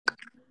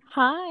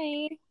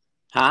Hi,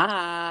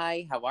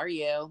 Hi, how are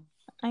you?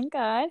 I'm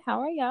good. How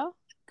are you?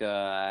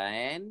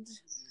 Good.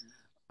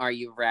 Are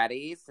you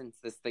ready since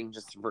this thing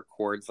just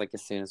records like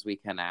as soon as we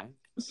connect?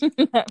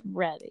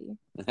 Ready.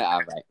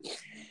 All right.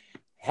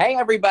 Hey,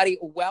 everybody.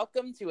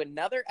 Welcome to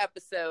another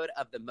episode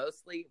of the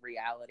Mostly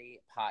Reality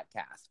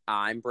Podcast.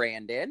 I'm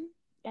Brandon.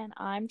 And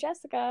I'm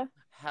Jessica.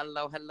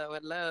 Hello, hello,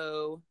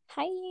 hello.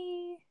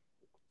 Hi.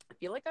 I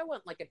feel like I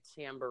want like a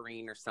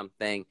tambourine or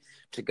something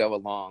to go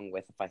along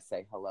with if I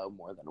say hello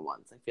more than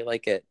once. I feel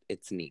like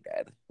it's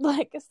needed.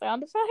 Like a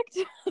sound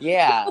effect?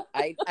 Yeah,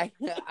 I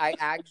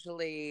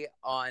actually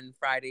on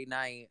Friday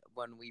night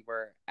when we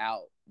were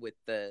out with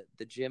the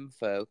gym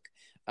folk,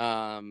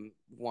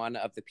 one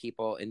of the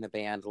people in the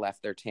band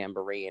left their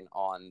tambourine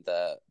on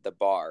the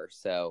bar,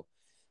 so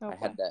I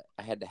Okay.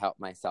 had to help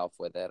myself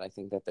with it. I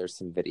think that there's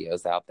some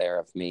videos out there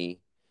of me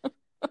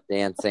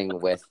dancing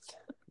with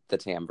the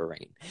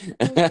tambourine.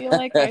 I feel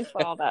like I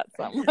saw that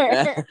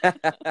somewhere.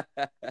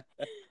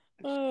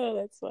 Oh,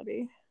 that's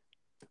funny.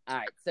 All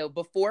right. So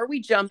before we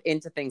jump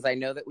into things, I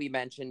know that we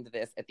mentioned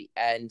this at the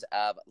end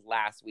of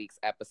last week's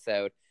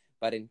episode,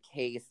 but in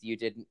case you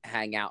didn't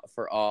hang out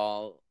for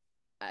all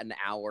an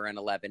hour and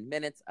 11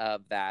 minutes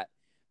of that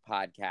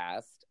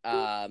podcast,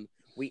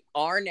 we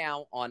are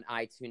now on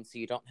iTunes, so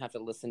you don't have to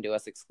listen to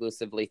us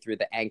exclusively through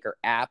the Anchor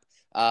app.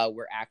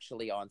 We're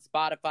actually on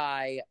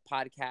Spotify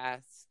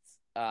podcasts.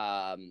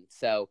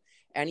 So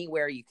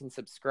anywhere you can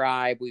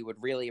subscribe. We would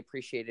really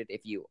appreciate it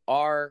if you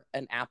are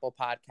an Apple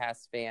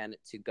Podcast fan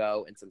to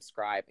go and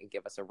subscribe and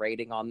give us a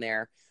rating on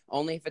there.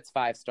 Only if it's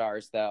 5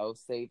 stars, though.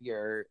 Save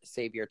your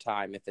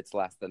time if it's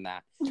less than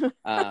that.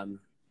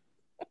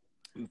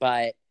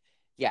 But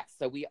yeah,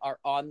 so we are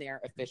on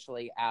there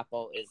officially.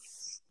 Apple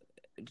is,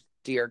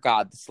 dear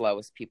God, the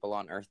slowest people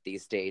on earth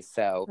these days.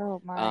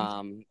 So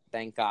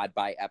thank God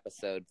by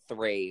episode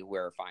 3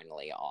 we're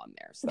finally on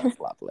there. So that's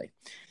lovely.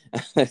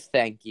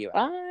 Thank you.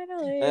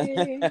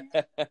 Finally.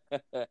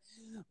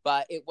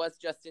 But it was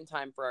just in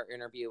time for our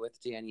interview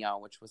with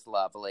Danielle, which was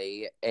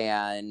lovely.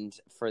 And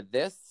for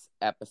this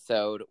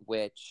episode,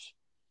 which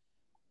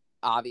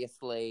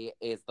obviously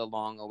is the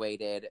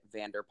long-awaited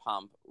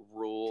Vanderpump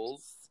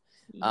Rules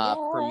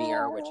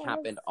premiere, which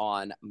happened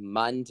on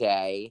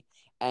Monday,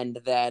 and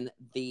then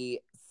the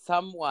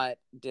somewhat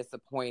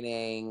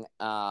disappointing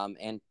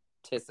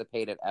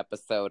anticipated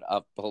episode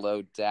of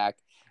Below Deck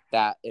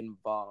that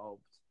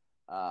involved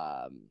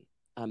a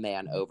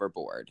man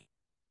overboard.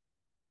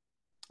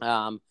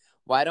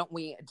 Why don't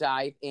we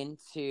dive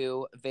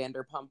into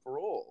Vanderpump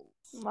Rules?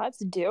 Let's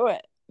do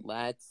it.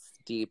 Let's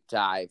deep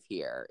dive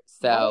here.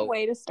 So, what a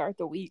way to start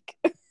the week.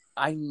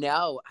 I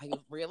know. I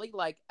really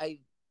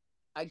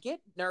I get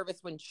nervous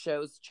when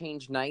shows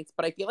change nights,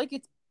 but I feel like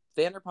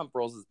Vanderpump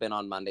Rules has been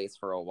on Mondays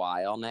for a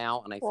while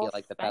now, and I feel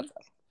like that's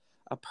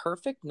a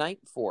perfect night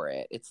for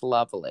it. It's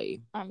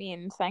lovely. I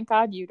mean, thank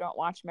God you don't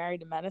watch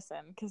Married to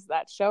Medicine, because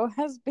that show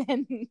has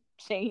been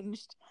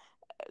changed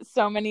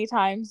so many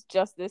times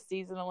just this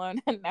season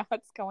alone, and now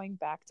it's going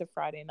back to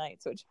Friday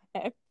nights, which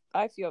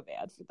I feel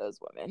bad for those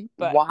women.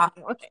 But why?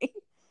 Anyway.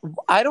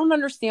 I don't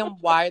understand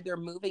why they're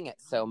moving it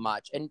so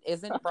much. And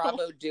isn't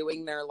Bravo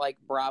doing their like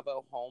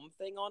Bravo Home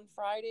thing on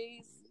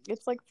Fridays?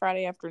 It's like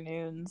Friday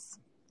afternoons.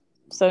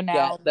 So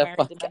now Married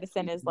to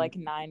Medicine is like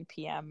 9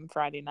 p.m.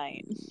 Friday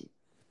night.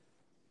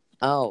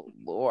 Oh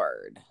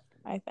Lord.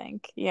 I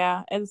think.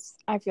 Yeah,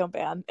 I feel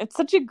bad. It's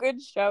such a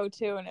good show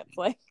too, and it's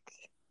like,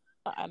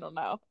 I don't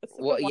know. It's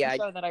like a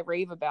show that I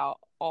rave about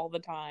all the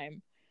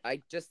time.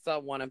 I just saw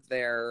one of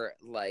their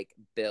like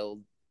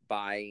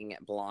buying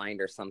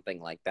blind or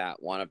something like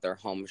that. One of their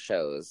home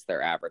shows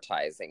they're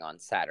advertising on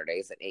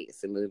Saturdays at 8.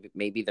 So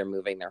maybe they're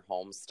moving their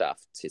home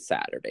stuff to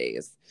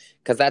Saturdays,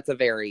 because that's a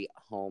very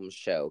home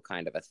show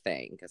kind of a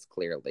thing, because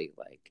clearly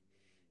like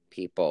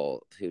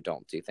people who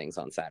don't do things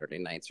on Saturday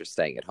nights are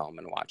staying at home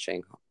and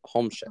watching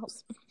home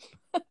shows.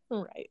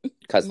 Right.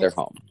 Because they're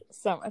home.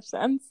 So much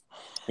sense.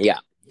 Yeah.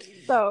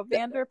 So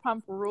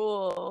Vanderpump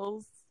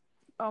Rules.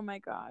 Oh my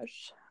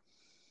gosh.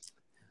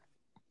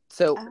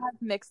 So I have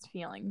mixed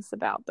feelings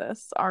about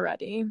this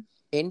already.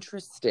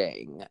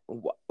 Interesting.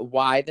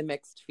 Why the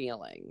mixed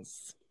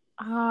feelings?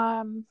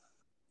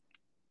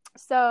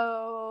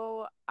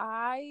 So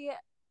I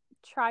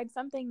tried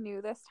something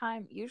new this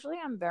time. Usually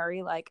I'm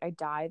very like, I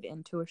dive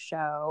into a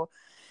show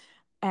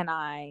and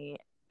I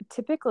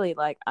typically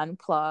like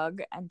unplug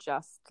and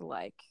just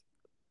like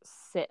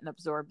sit and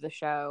absorb the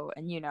show.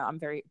 And I'm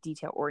very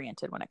detail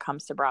oriented when it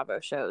comes to Bravo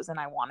shows, and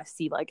I want to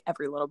see like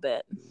every little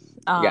bit.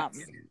 Yes.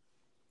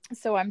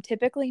 So I'm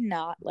typically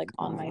not like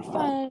on my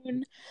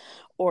phone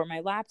or my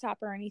laptop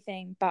or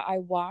anything, but I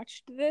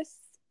watched this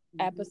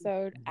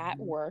episode at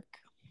work.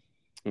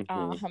 In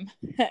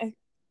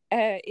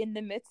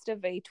the midst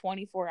of a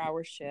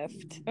 24-hour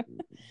shift,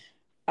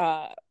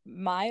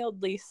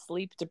 mildly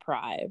sleep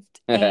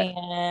deprived,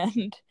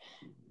 and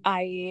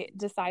I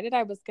decided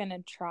I was going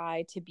to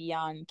try to be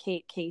on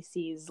Kate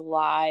Casey's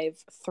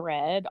live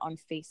thread on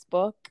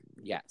Facebook.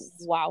 Yes.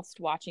 Whilst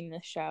watching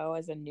the show,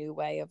 as a new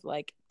way of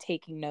like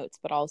taking notes,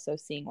 but also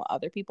seeing what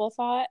other people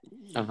thought.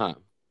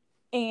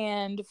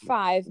 And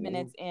 5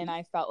 minutes in,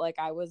 I felt like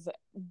I was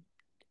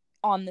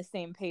on the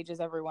same page as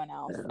everyone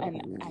else.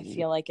 And I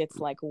feel like it's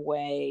like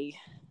I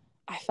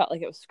felt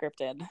like it was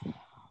scripted.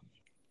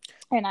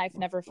 And I've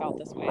never felt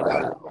this way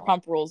about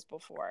Vanderpump Rules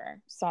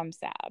before. So I'm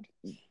sad.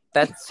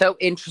 That's so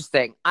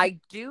interesting. I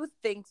do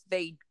think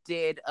they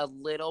did a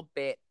little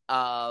bit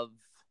of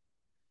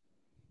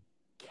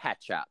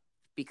catch up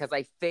because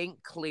I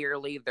think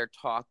clearly they're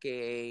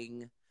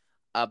talking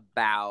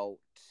about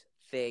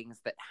things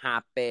that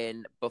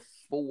happened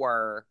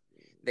before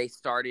they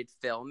started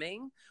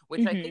filming,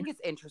 which I think is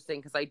interesting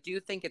because I do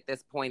think at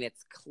this point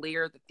it's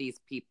clear that these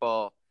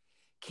people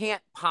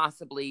can't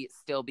possibly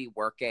still be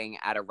working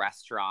at a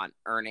restaurant,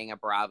 earning a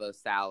Bravo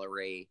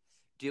salary,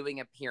 doing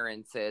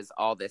appearances,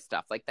 all this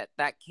stuff. Like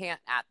that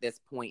can't at this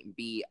point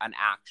be an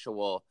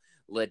actual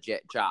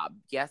legit job.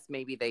 Yes,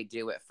 maybe they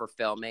do it for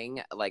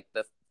filming, like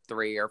the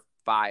 3 or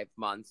 5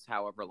 months,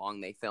 however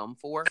long they film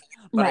for.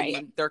 But Right. I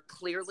mean, they're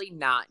clearly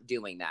not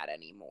doing that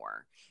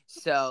anymore.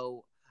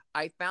 So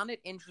I found it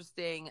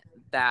interesting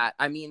that,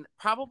 I mean,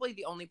 probably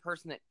the only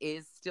person that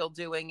is still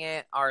doing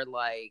it are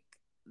like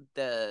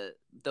the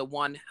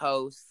one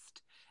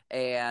host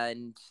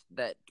and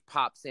that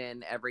pops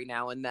in every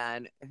now and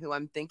then, who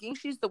I'm thinking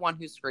she's the one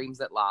who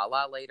screams at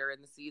Lala later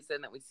in the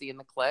season that we see in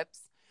the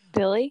clips.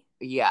 Billy?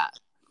 Yeah.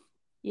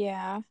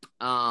 Yeah.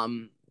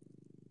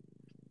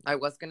 I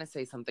was gonna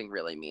say something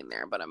really mean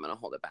there, but I'm gonna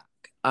hold it back.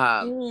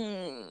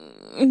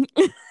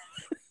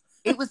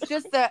 It was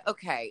just that,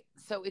 okay,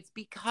 so it's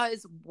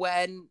because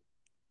when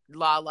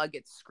Lala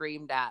gets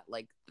screamed at,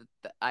 like,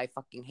 I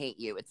fucking hate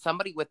you, it's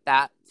somebody with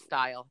that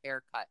style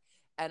haircut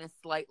and a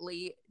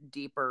slightly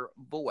deeper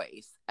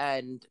voice.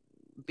 And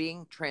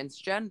being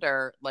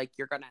transgender, like,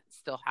 you're gonna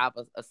still have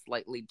a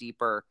slightly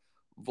deeper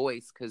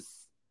voice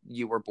because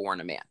you were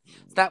born a man.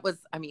 So that was,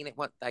 I mean,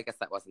 I guess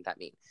that wasn't that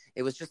mean.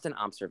 It was just an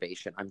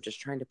observation. I'm just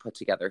trying to put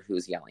together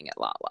who's yelling at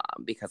Lala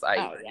because I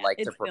like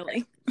to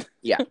prepare.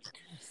 Yeah.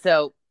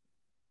 So,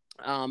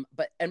 and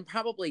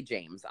probably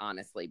James,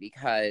 honestly,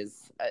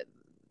 because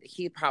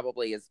he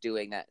probably is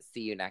doing that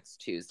see you next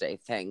Tuesday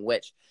thing,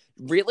 which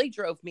really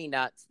drove me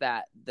nuts,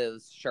 that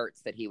those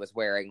shirts that he was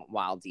wearing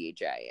while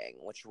DJing,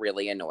 which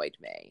really annoyed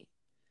me.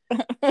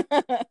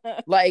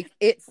 Like,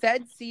 it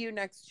said see you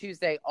next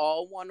Tuesday,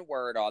 all one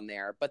word on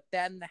there, but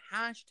then the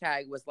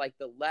hashtag was like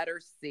the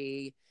letter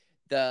C,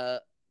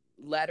 the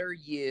letter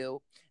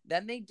U,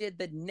 then they did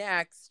the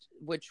next,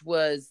 which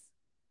was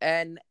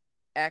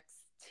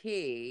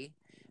NXT,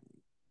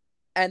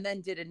 and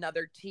then did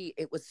another T.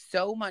 It was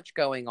so much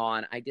going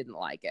on. I didn't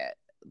like it.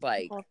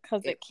 Like,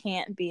 because it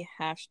can't be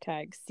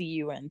hashtag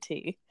CUNT.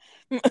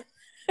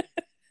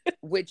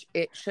 Which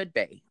it should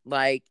be.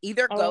 Like,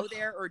 either go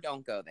there or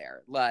don't go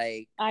there.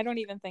 Like, I don't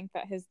even think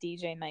that his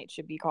DJ night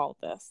should be called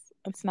this.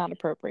 It's not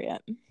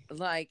appropriate.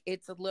 Like,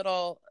 it's a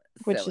little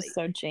silly. Which is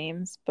so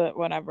James, but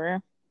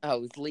whatever.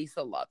 Oh,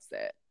 Lisa loves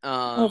it.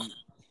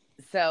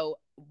 So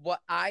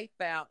what I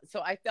found,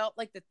 so I felt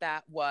like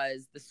that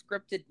was the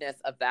scriptedness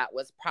of that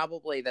was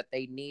probably that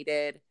they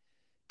needed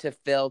to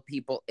fill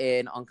people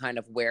in on kind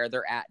of where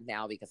they're at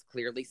now, because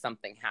clearly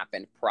something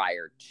happened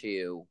prior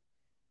to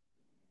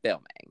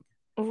filming.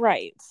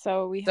 Right.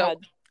 So we had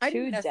I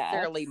didn't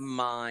necessarily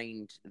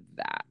mind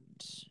that.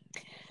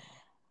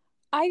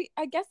 I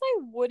guess I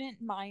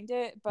wouldn't mind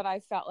it, but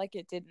I felt like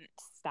it didn't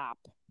stop.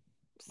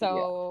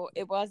 So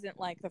it wasn't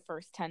like the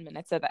first 10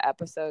 minutes of the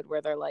episode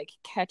where they're like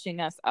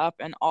catching us up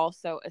and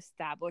also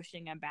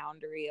establishing a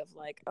boundary of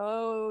like,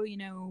 oh, you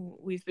know,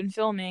 we've been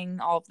filming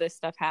all of this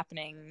stuff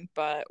happening,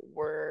 but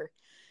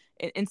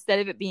instead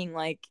of it being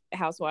like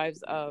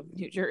Housewives of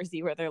New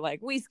Jersey where they're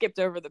like, we skipped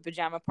over the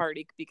pajama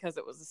party because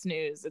it was a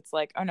snooze. It's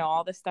like, oh no,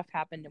 all this stuff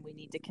happened and we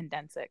need to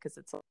condense it because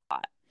it's a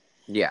lot.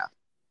 Yeah.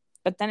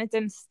 But then it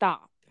didn't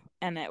stop.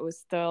 And it was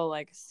still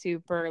like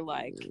super,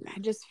 like, I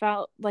just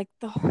felt like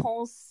the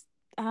whole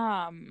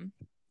and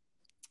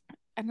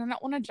I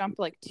don't want to jump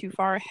like too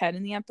far ahead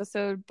in the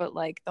episode, but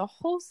like the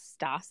whole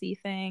Stassi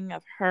thing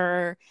of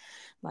her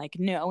like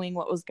knowing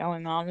what was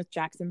going on with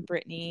Jackson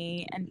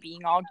Brittany and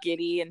being all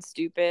giddy and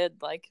stupid,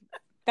 like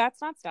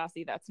that's not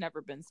Stassi. That's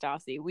never been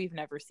Stassi. We've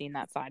never seen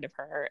that side of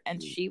her,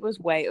 and she was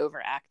way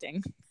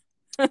overacting.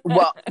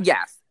 Well,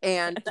 yes.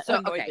 And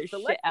so okay, so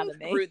let's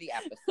go through the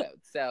episode.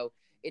 So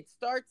it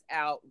starts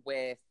out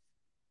with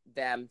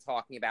them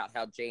talking about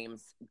how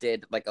James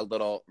did like a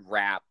little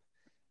rap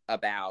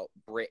about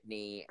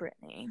Brittany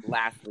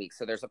last week.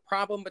 So there's a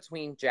problem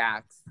between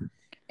Jax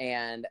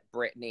and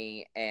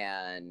Brittany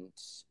and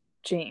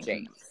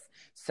James.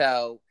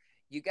 So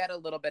you get a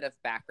little bit of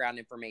background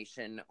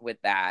information with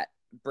that.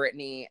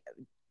 Brittany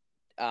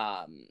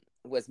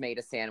was made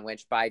a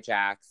sandwich by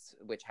Jax,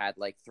 which had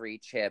like 3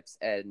 chips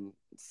and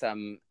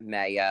some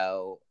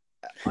mayo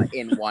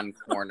in one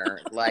corner.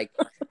 Like,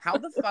 how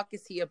the fuck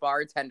is he a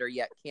bartender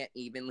yet can't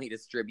evenly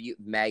distribute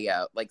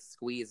mayo, like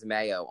squeeze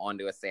mayo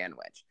onto a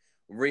sandwich?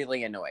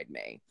 Really annoyed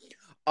me.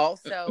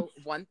 Also,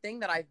 one thing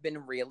that I've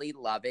been really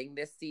loving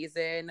this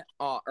season,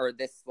 or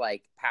this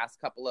like past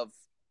couple of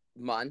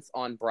months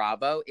on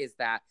Bravo, is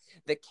that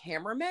the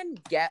cameramen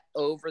get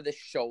over the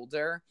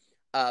shoulder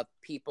of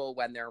people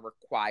when they're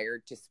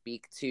required to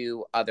speak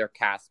to other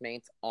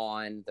castmates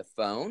on the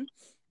phone.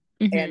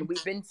 Mm-hmm. And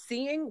we've been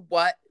seeing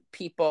what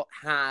people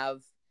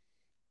have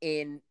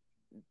in,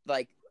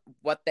 like,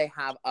 what they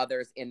have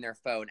others in their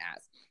phone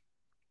as.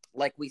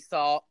 Like we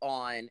saw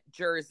on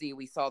Jersey,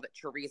 we saw that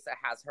Teresa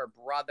has her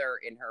brother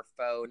in her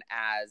phone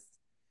as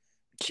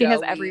she Joey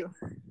has every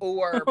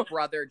or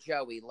brother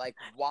Joey. Like,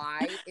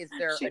 why is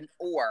there an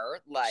or?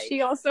 Like,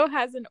 she also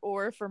has an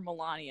or for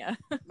Melania.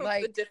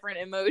 Like the different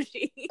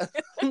emoji.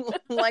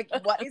 Like,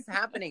 what is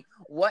happening?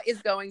 What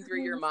is going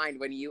through your mind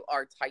when you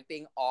are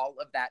typing all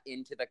of that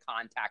into the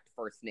contact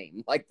first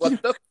name? Like,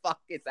 what the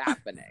fuck is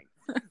happening?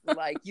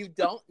 Like, you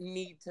don't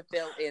need to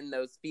fill in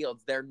those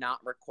fields. They're not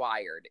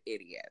required,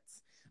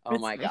 idiots. Oh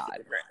my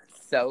God.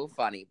 So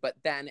funny. But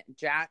then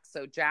Jax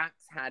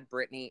had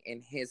Brittany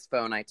in his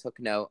phone. I took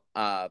note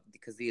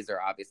because these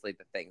are obviously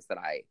the things that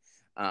I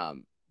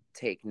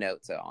take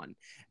notes on.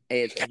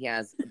 Is he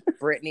has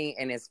Brittany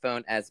in his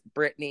phone as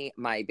Brittany,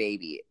 my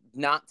baby.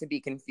 Not to be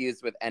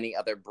confused with any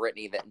other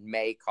Brittany that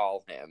may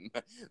call him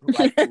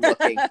like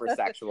looking for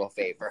sexual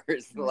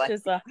favors. Which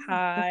is a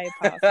high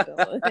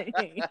possibility.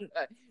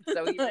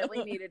 So he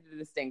really needed to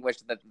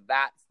distinguish that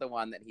that's the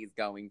one that he's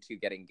going to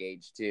get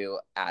engaged to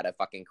at a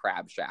fucking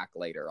crab shack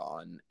later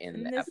on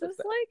in the episode. This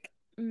is like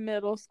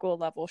middle school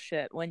level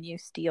shit when you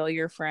steal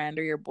your friend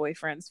or your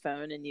boyfriend's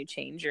phone and you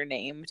change your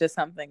name to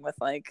something with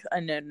like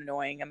an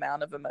annoying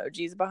amount of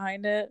emojis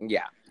behind it.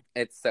 Yeah,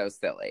 it's so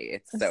silly.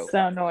 It's so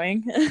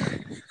annoying.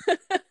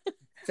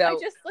 So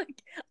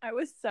I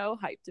was so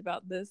hyped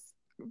about this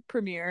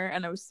premiere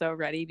and I was so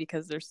ready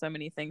because there's so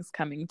many things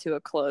coming to a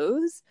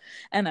close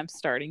and I'm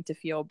starting to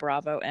feel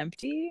Bravo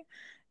empty.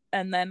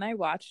 And then I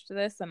watched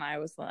this and I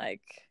was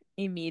like,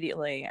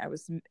 immediately I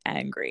was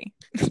angry.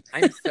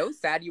 I'm so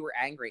sad you were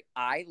angry.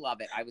 I love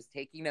it. I was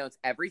taking notes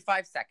every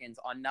 5 seconds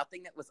on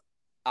nothing that was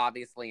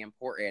obviously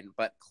important,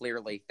 but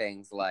clearly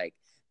things like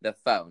the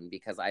phone,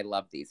 because I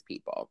love these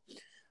people.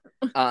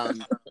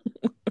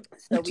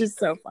 Which is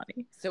so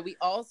funny. So we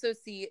also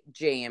see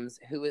Jax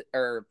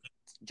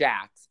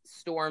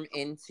storm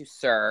into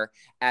SUR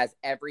as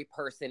every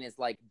person is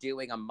like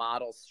doing a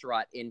model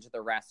strut into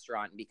the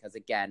restaurant because,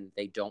 again,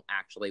 they don't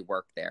actually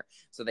work there.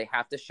 So they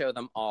have to show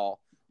them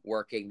all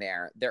working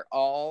there. They're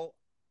all,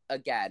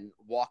 again,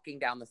 walking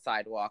down the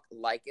sidewalk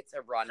like it's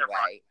a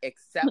runway,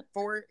 except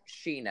for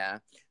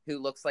Scheana, who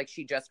looks like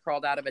she just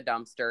crawled out of a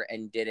dumpster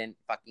and didn't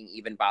fucking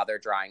even bother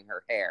drying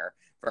her hair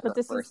for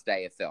her first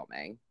day of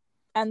filming.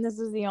 And this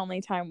is the only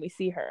time we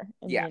see her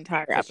in the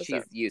entire episode.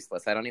 She's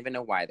useless. I don't even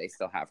know why they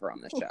still have her on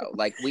the show.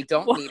 Like, we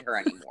don't need her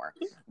anymore.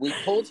 We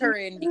pulled her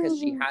in because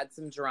she had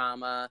some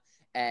drama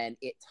and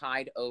it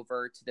tied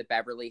over to the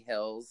Beverly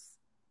Hills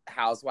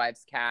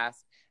Housewives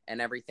cast and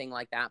everything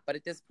like that. But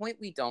at this point,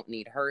 we don't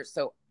need her.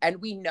 So,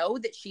 and we know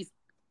that she's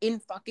in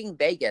fucking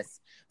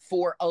Vegas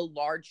for a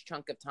large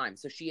chunk of time.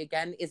 So she,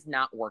 again, is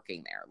not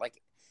working there.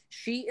 Like,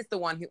 she is the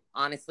one who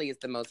honestly is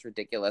the most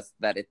ridiculous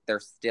that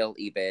they're still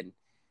even...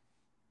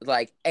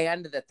 like,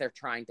 and that they're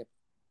trying to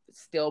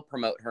still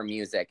promote her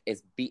music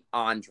is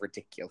beyond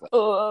ridiculous.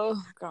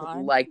 Oh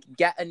God. Like,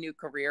 get a new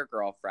career,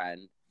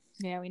 girlfriend.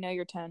 Yeah, we know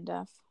you're tone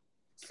deaf.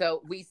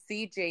 So we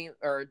see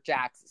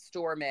Jax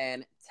storm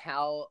in,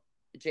 tell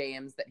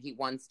James that he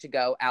wants to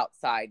go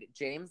outside.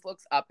 James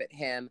looks up at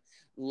him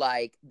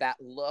like that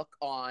look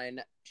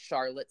on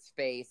Charlotte's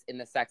face in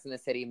the Sex and the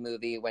City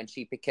movie when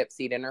she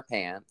Poughkeepsied in her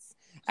pants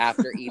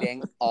after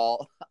eating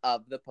all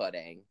of the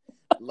pudding.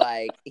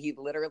 Like, he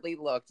literally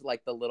looked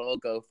like the little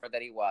gopher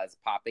that he was,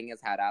 popping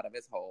his head out of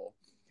his hole,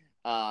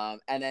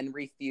 and then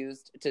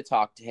refused to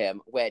talk to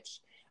him,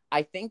 which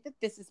I think that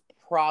this is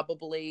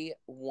probably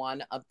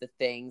one of the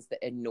things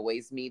that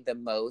annoys me the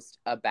most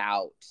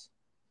about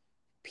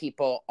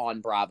people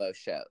on Bravo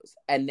shows.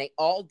 And they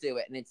all do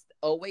it, and it's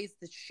always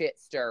the shit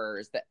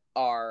stirrers that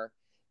are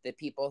the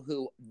people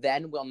who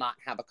then will not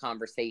have a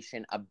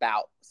conversation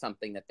about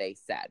something that they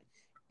said.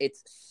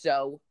 It's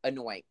so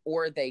annoying.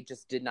 Or they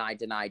just deny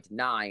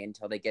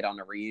until they get on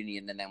a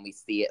reunion, and then we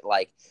see it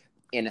like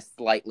in a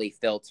slightly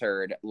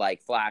filtered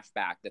like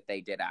flashback that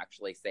they did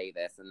actually say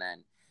this. And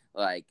then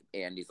like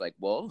Andy's like,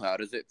 well, how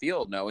does it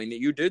feel knowing that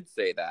you did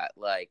say that?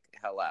 Like,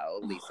 hello,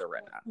 Lisa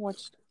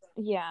Rinna.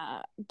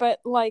 Yeah,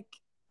 but like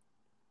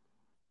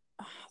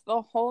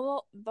the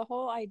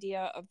whole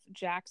idea of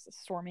Jax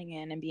storming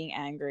in and being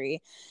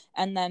angry,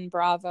 and then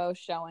Bravo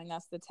showing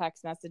us the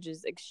text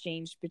messages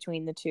exchanged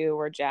between the two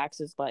where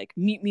Jax is like,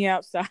 meet me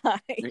outside.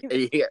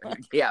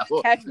 Yeah,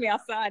 well, catch me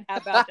outside. How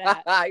about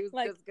that? I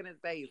was just gonna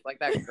say, he's like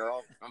that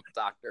girl from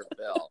Dr.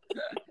 Phil.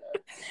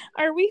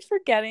 Are we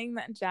forgetting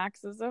that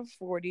Jax is a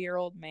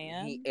 40-year-old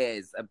man? He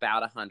is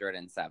about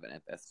 107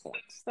 at this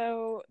point.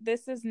 So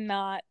this is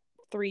not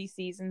 3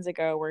 seasons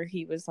ago where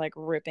he was like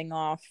ripping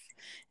off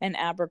an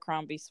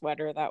Abercrombie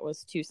sweater that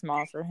was too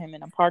small for him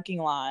in a parking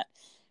lot.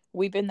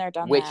 We've been there,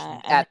 done which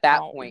that. At that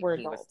point,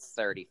 he was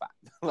 35.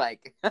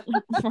 Like,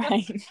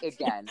 right.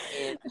 Again,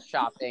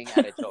 shopping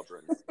at a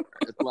children's store.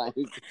 Like,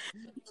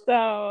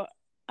 so,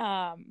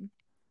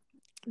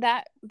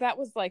 that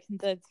was like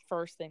the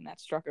first thing that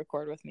struck a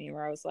chord with me,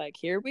 where I was like,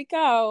 here we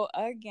go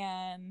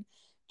again.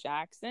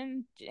 Jax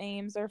and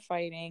James are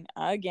fighting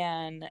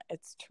again.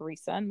 It's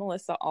Teresa and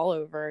Melissa all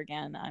over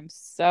again. I'm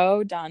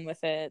so done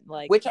with it.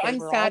 Like, which they I'm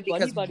were sad all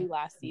because bloody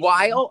last season.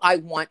 while I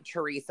want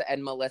Teresa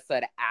and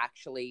Melissa to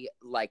actually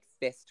like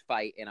fist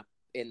fight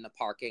in the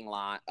parking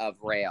lot of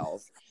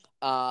Rails,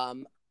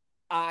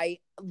 I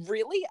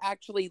really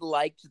actually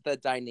liked the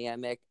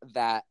dynamic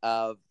that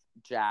of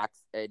Jax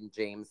and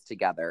James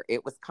together.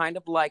 It was kind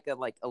of like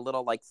a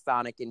little like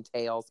Sonic and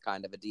Tails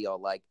kind of a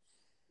deal. Like,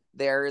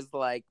 there's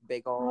like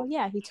big old, oh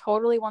yeah, he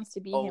totally wants to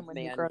be him old when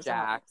he man grows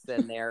Jax, up.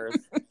 and there's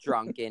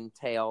drunken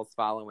Tails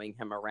following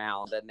him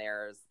around, and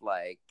there's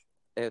like,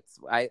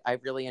 I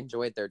really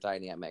enjoyed their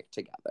dynamic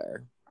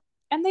together.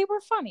 And they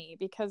were funny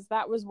because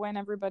that was when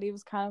everybody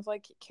was kind of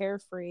like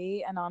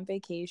carefree and on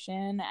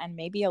vacation and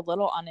maybe a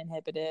little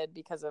uninhibited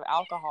because of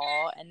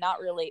alcohol and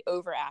not really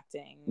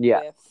overacting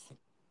with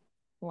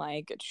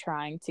like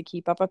trying to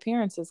keep up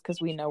appearances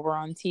because we know we're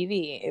on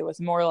TV. It was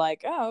more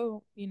like,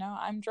 oh,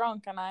 I'm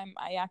drunk and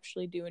I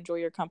actually do enjoy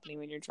your company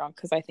when you're drunk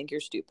because I think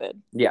you're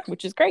stupid. Yeah.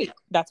 Which is great.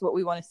 That's what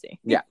we want to see.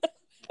 Yeah.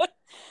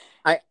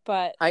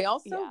 I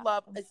also yeah.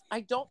 love,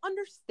 I don't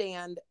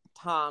understand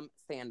Tom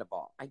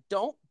Sandoval. I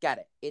don't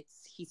get it.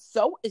 He's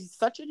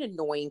such an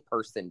annoying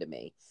person to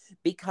me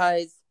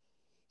because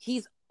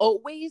he's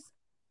always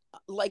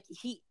like,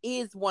 he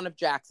is one of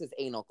Jax's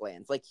anal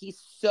glands. Like,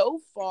 he's so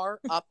far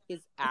up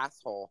his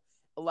asshole.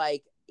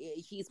 Like,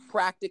 he's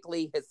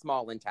practically his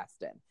small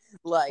intestine.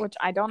 Like, which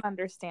I don't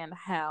understand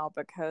how,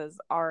 because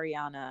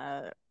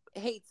Ariana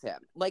hates him.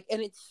 Like,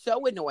 and it's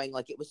so annoying.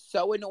 Like, it was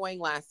so annoying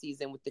last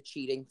season with the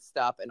cheating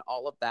stuff and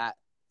all of that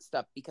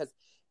stuff, because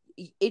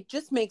it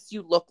just makes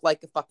you look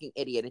like a fucking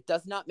idiot. It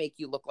does not make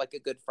you look like a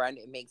good friend.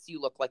 It makes you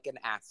look like an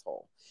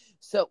asshole.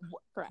 So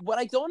what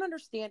I don't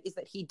understand is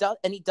that he does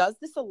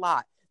this a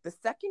lot. The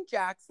second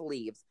Jax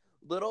leaves,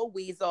 little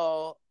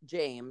weasel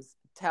James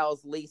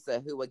tells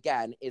Lisa, who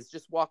again is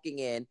just walking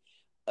in,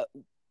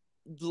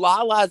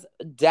 Lala's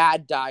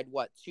dad died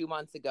 2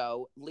 months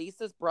ago.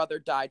 Lisa's brother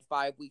died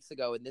 5 weeks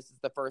ago, and this is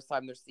the first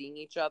time they're seeing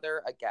each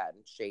other. Again,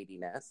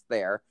 shadiness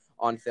there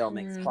on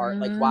filming's part.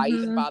 Like, why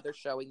even bother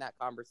showing that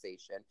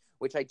conversation?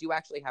 Which I do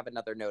actually have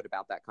another note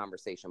about that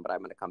conversation, but I'm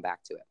going to come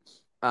back to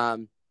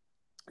it.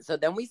 So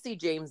then we see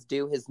James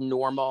do his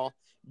normal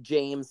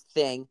James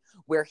thing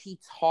where he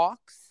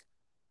talks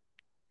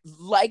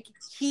like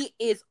he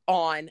is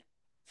on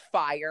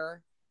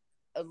fire,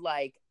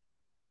 like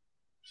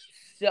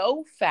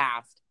so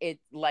fast.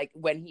 It's like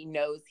when he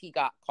knows he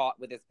got caught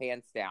with his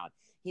pants down,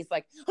 he's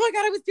like, oh my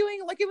god, I was doing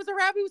like, it was a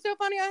rap, it was so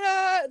funny,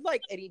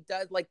 like, and he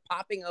does like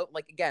popping out,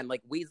 like, again,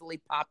 like weaselly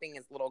popping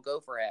his little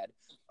gopher head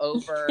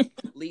over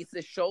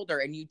Lisa's shoulder,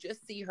 and you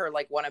just see her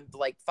like want to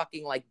like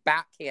fucking like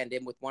backhand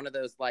him with one of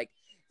those like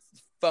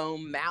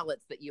foam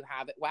mallets that you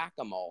have at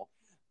Whack-A-Mole,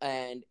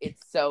 and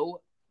it's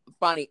so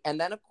funny. And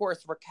then of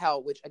course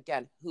Raquel, which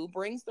again, who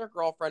brings their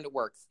girlfriend to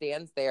work,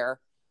 stands there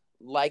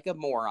like a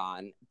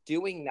moron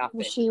doing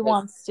nothing. She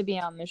wants to be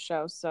on the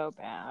show so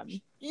bad.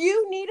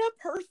 You need a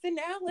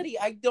personality.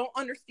 I don't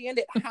understand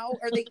it. How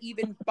are they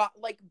even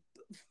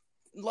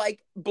like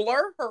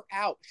blur her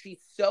out? She's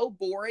so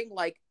boring.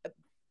 Like,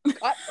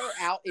 cut her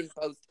out in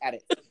post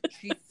edit.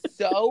 She's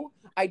so,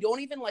 I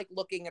don't even like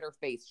looking at her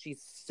face.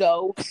 She's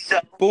so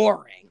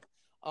boring.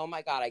 Oh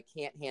my god, I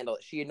can't handle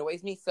it. She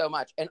annoys me so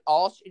much. And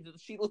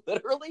she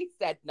literally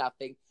said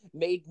nothing,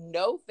 made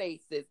no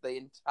faces the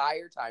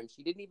entire time.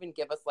 She didn't even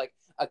give us like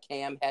a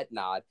cam head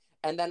nod,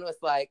 and then was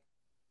like,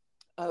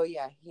 oh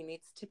yeah, he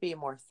needs to be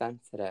more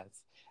sensitive.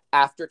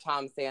 After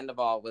Tom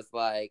Sandoval was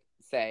like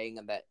saying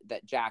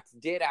that Jax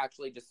did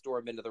actually just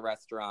storm into the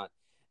restaurant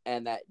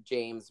and that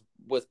James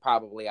was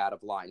probably out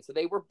of line. So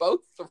they were both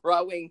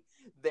throwing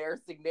their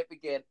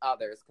significant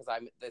others, because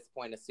I'm at this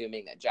point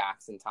assuming that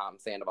Jax and Tom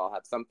Sandoval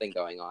have something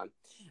going on,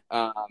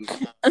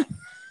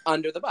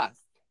 under the bus.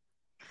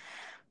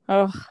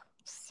 Oh,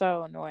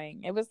 so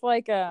annoying. It was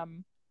like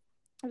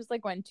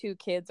when two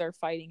kids are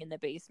fighting in the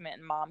basement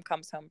and mom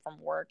comes home from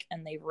work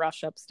and they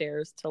rush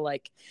upstairs to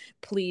like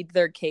plead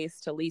their case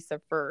to Lisa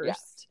first.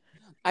 Yes.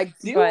 I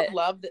do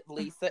love that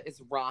Lisa is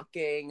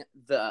rocking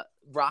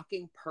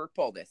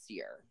purple this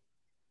year.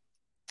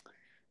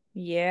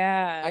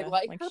 Yeah. I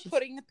like her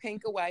putting the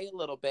pink away a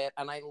little bit,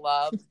 and I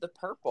love the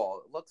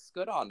purple. It looks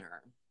good on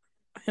her.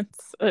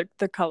 It's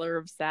the color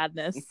of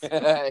sadness.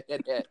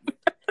 It is.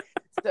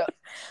 So,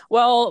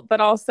 well,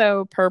 but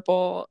also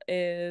purple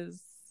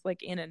is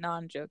like, in a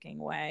non-joking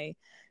way,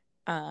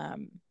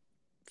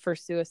 for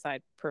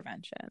suicide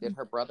prevention. Did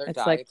her brother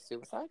die of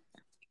suicide?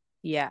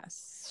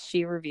 Yes,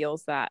 she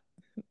reveals that.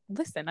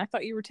 Listen, I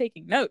thought you were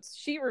taking notes.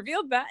 She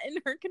revealed that in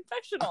her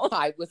confessional.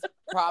 I was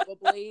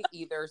probably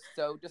either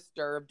so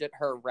disturbed at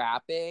her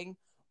rapping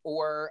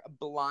or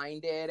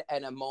blinded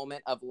and a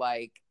moment of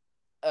like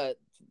a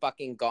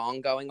fucking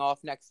gong going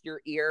off next to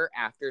your ear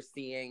after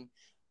seeing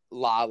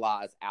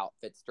Lala's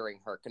outfits during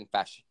her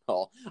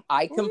confessional.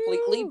 I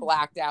completely Woo!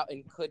 blacked out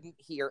and couldn't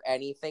hear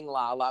anything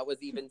Lala was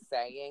even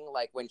saying,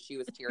 like when she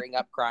was tearing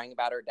up crying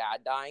about her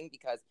dad dying,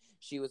 because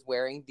she was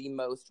wearing the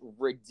most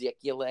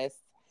ridiculous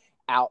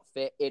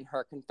outfit in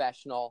her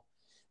confessional.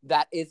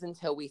 That is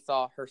until we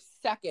saw her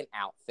second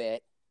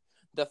outfit,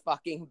 the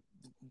fucking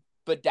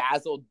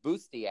bedazzled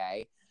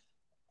bustier.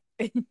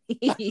 What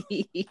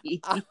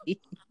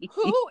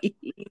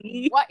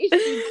is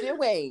she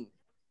doing?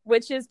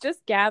 Which is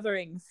just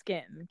gathering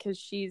skin, because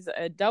she's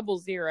a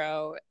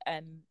 00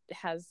 and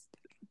has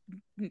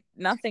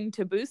nothing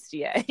to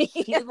bustier.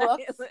 She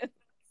looks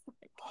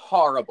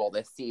horrible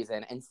this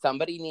season, and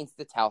somebody needs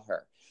to tell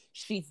her.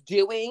 She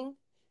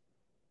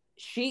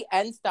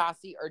and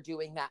Stassi are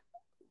doing that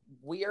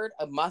weird,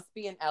 it must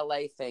be an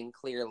LA thing,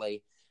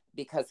 clearly,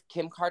 because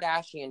Kim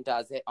Kardashian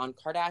does it on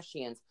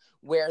Kardashians,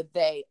 where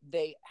they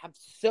have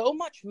so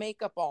much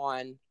makeup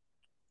on,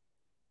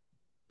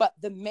 but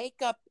the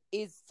makeup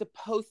is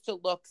supposed to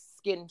look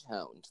skin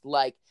toned.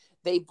 Like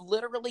they've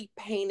literally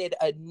painted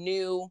a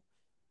new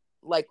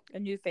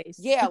face.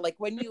 Yeah, like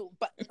when you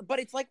but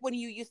it's like when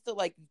you used to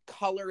like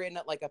color in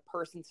like a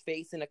person's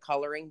face in a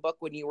coloring book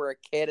when you were a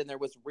kid, and there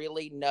was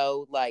really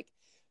no like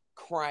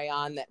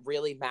crayon that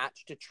really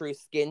matched a true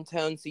skin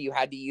tone, so you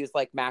had to use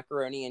like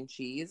macaroni and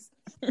cheese.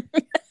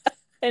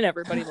 And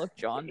everybody looked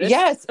jaundiced.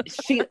 Yes,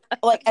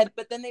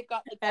 but then they've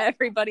got like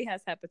everybody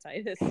has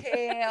hepatitis.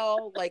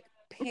 Pale, like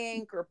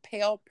pink or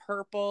pale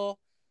purple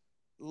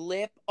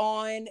lip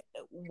on.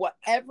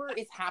 Whatever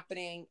is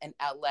happening in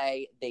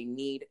LA, they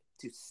need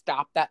to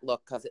stop that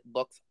look, because it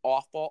looks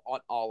awful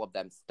on all of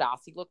them.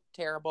 Stassi looked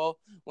terrible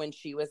when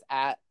she was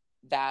at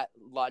that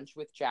lunch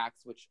with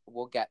Jax, which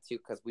we'll get to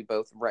because we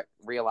both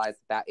realized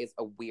that is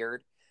a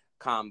weird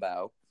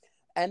combo.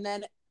 And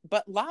then,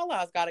 but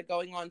Lala's got it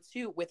going on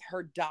too with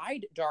her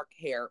dyed dark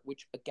hair,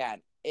 which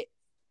again,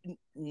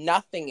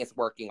 nothing is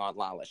working on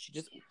Lala.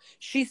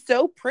 She's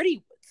so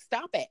pretty.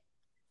 Stop it.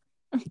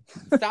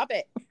 Stop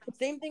it.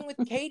 Same thing with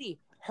Katie.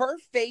 Her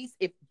face,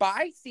 if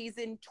by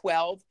season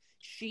 12,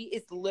 she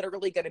is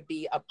literally going to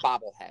be a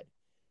bobblehead.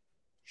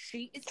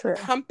 She is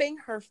pumping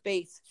her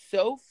face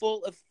so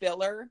full of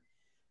filler.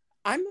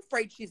 I'm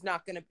afraid she's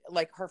not going to,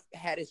 like, her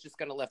head is just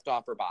going to lift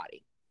off her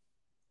body.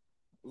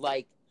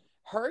 Like,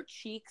 her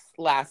cheeks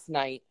last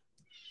night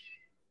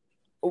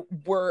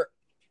were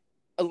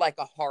like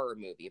a horror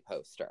movie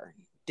poster.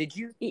 Did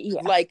you,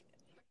 like,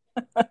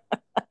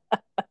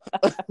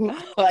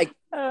 like,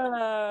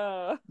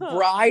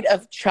 Bride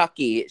of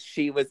Chucky,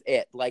 she was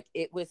it. Like,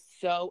 it was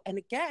so, and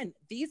again,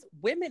 these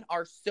women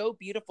are so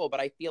beautiful, but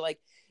I feel like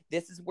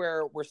this is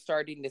where we're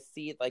starting to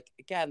see, like,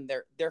 again,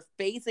 they're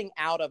phasing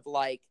out of,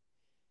 like,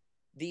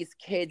 these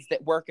kids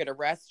that work at a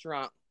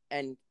restaurant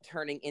and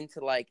turning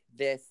into, like,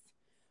 this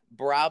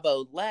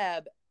Bravo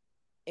lab,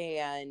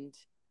 and,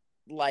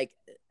 like,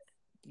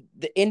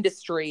 the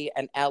industry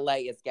and LA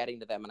is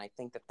getting to them, and I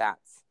think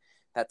that's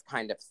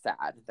kind of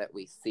sad that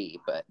we see,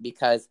 but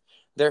because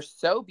they're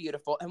so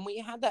beautiful. And we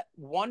had that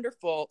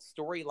wonderful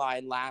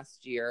storyline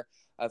last year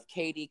of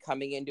Katie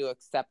coming into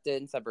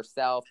acceptance of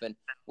herself and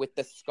with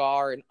the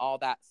scar and all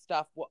that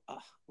stuff. Well,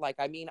 like,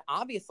 I mean,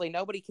 obviously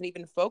nobody can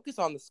even focus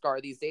on the scar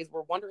these days.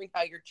 We're wondering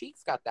how your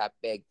cheeks got that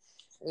big.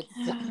 It's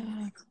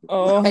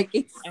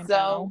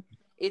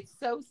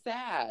so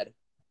sad.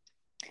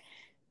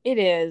 It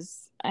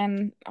is.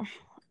 And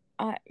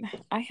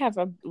I have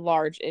a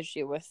large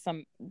issue with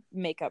some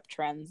makeup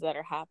trends that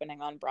are happening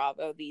on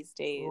Bravo these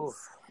days. Oof.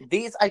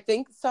 I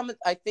think some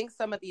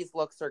of these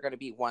looks are going to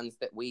be ones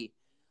that we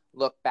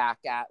look back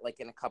at,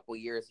 like, in a couple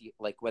years,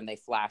 like when they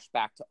flash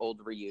back to old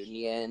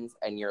reunions,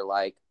 and you're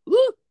like,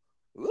 ooh,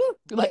 ooh,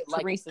 like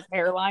Teresa's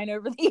hairline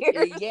over the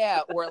years.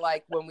 Yeah, or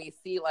like when we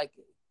see like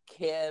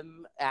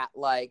Kim at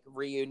like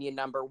reunion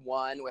number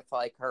 1 with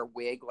like her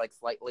wig like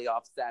slightly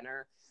off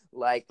center.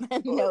 Like,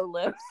 no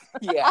lips.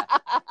 Yeah.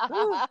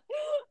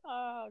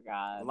 Oh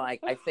god.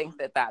 Like, I think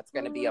that's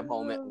going to be a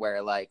moment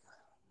where like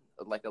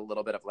a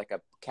little bit of like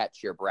a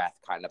catch your breath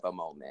kind of a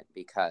moment,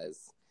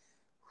 because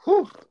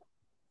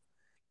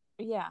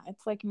yeah,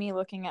 it's like me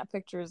looking at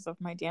pictures of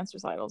my dance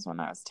recitals when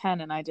I was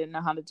 10 and I didn't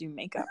know how to do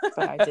makeup,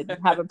 but I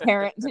didn't have a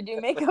parent to do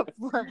makeup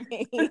for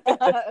me.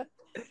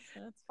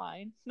 That's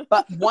fine.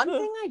 But one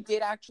thing I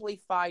did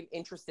actually find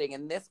interesting,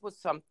 and this was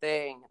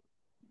something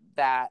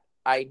that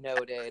I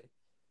noted,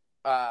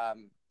 that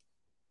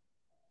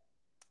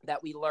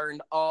we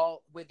learned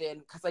all within,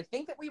 because I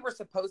think that we were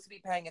supposed to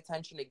be paying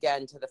attention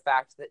again to the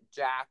fact that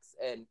Jax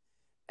and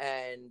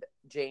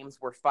James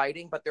were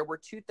fighting, but there were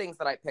 2 things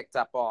that I picked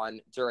up on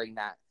during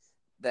that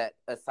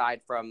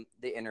aside from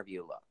the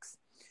interview looks.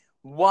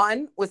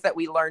 One was that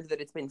we learned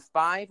that it's been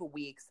 5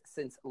 weeks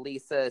since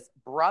Lisa's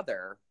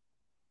brother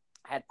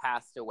had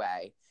passed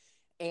away.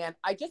 And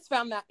I just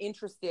found that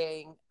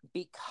interesting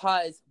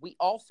because we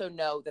also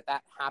know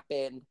that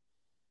happened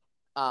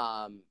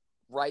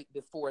right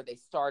before they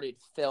started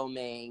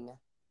filming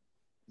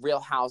Real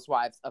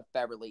Housewives of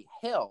Beverly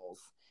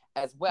Hills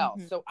as well.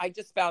 Mm-hmm. So I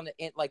just found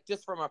it, like,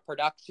 just from a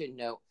production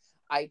note,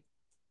 I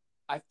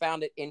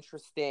found it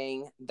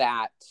interesting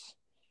that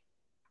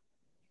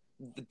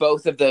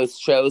both of those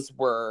shows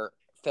were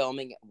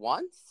filming at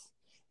once.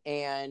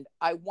 And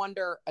I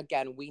wonder,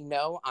 again, we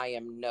know I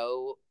am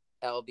no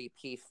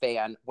LVP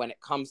fan when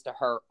it comes to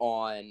her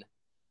on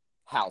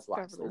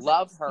Housewives.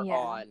 Love her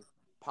on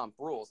Pump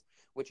Rules,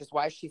 which is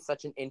why she's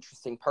such an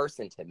interesting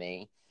person to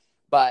me.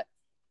 But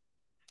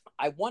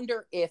I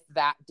wonder if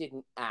that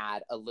didn't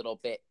add a little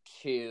bit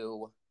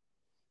to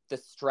the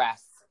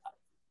stress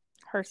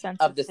her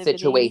of the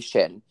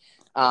situation.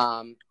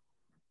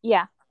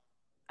 Yeah.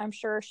 I'm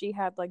sure she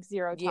had like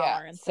zero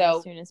tolerance. So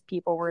as soon as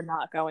people were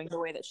not going the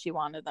way that she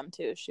wanted them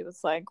to, she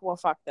was like, well,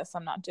 fuck this.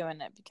 I'm not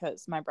doing it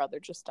because my brother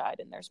just died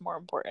and there's more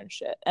important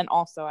shit. And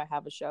also I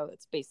have a show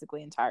that's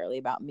basically entirely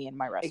about me and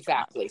my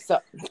restaurant. Exactly. So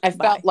I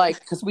felt like,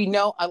 because we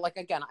know, like,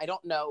 again, I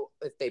don't know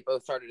if they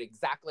both started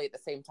exactly at the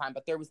same time,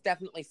 but there was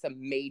definitely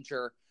some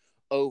major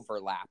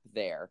overlap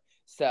there.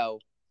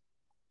 So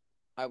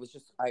I was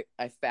just,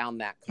 I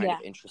found that kind of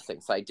interesting.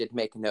 So I did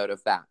make a note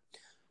of that.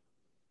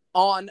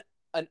 On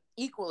an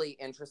equally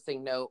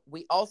interesting note,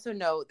 we also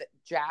know that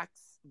Jax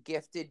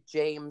gifted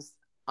James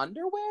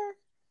underwear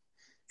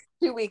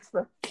 2 weeks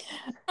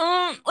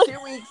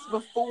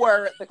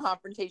before the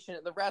confrontation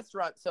at the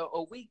restaurant. So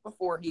a week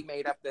before he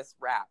made up this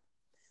rap.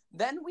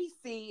 Then we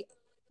see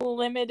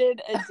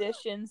limited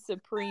edition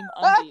Supreme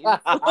undies.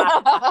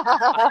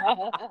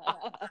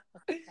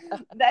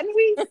 Then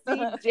we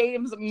see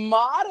James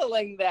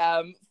modeling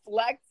them,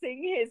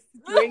 flexing his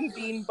string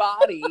bean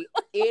body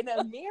in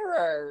a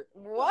mirror.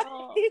 What?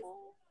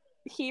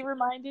 He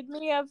reminded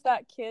me of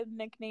that kid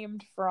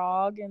nicknamed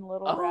Frog in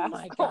Little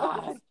Rascals. Oh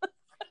my God.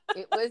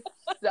 It was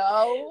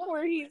so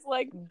where he's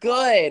like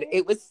good.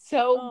 It was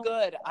so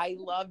good. I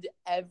loved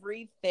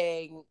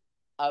everything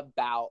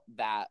about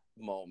that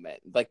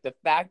moment. Like the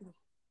fact.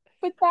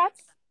 But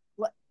that's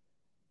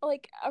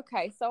like,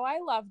 okay, so I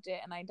loved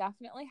it and I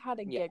definitely had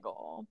a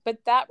giggle. But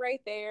that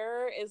right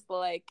there is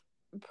like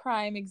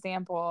prime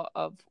example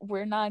of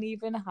we're not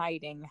even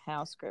hiding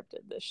how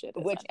scripted this shit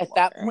is. Which anymore.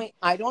 At that point,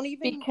 I don't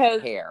even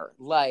care.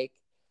 Like,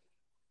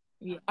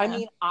 I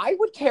mean, I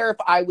would care if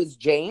I was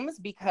James,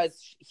 because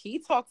he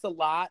talks a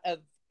lot of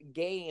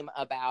game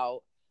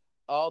about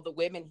all the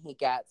women he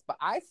gets, but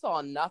I saw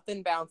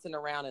nothing bouncing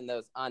around in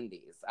those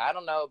undies. I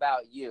don't know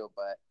about you,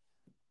 but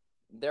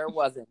there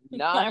wasn't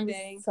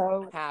nothing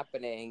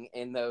happening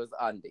in those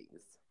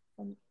undies.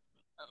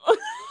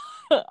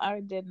 I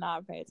did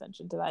not pay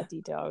attention to that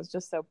detail. I was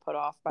just so put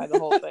off by the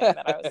whole thing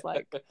that I was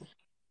like,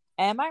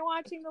 am I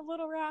watching the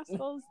Little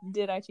Rascals?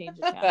 Did I change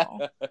the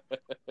channel?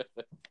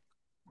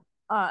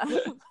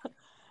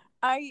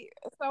 I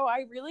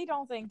really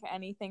don't think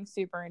anything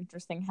super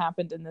interesting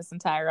happened in this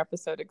entire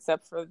episode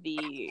except for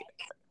the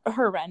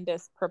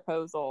horrendous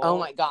proposal. Oh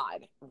my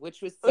God,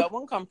 which was so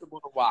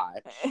uncomfortable to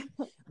watch.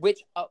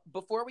 Which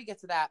before we get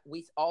to that,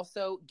 we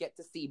also get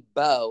to see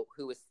Beau,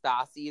 who is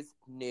Stassi's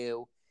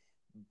new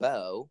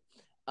beau.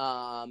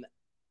 And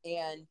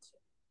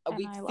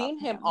we've seen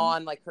him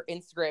on like her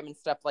Instagram and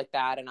stuff like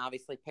that, and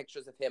obviously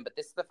pictures of him, but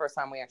this is the first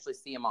time we actually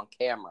see him on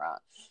camera.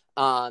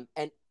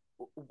 And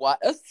what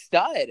a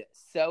stud.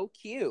 So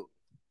cute.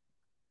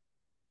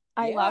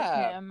 I love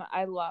him.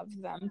 I love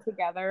them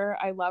together.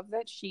 I love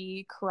that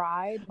she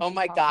cried. Oh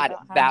my God,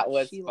 that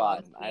was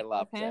fun. I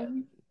loved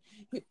him.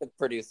 The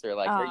producer,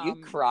 like, are you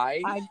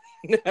crying?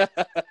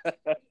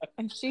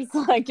 And she's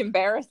like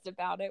embarrassed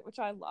about it, which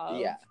I love.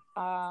 Yeah.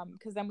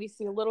 Because then we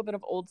see a little bit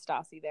of old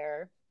Stassi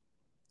there,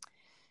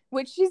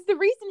 which is the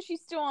reason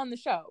she's still on the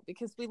show,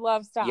 because we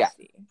love Stassi.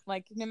 Yeah.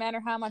 Like, no matter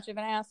how much of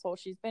an asshole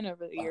she's been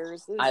over the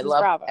years, I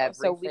love Bravo.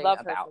 Everything so we love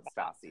her about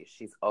Stassi.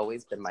 She's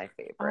always been my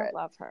favorite. I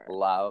love her.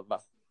 Love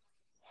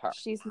her.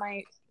 She's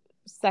my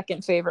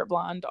second favorite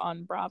blonde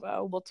on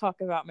Bravo. We'll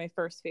talk about my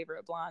first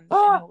favorite blonde in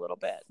a little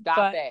bit.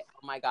 Stop it.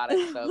 Oh my God,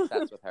 I'm so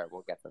obsessed with her.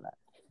 We'll get to that.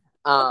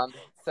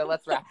 So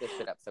let's wrap this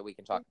shit up so we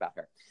can talk about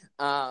her.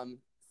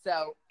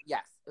 So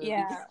yes,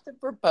 the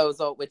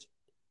proposal, which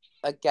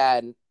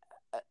again,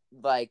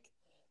 like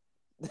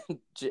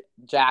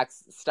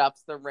Jax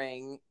stuffs the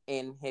ring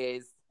in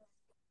his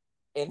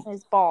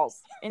balls.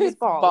 In his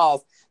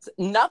balls. So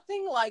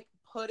nothing like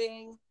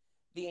putting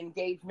the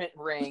engagement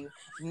ring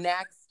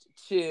next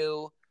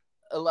to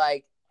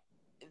like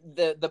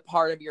the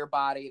part of your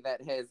body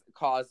that has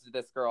caused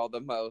this girl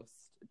the most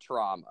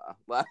trauma.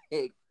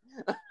 Like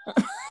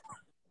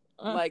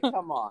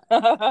come on.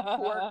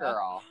 Poor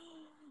girl.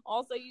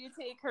 Also, you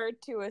take her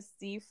to a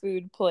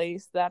seafood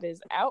place that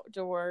is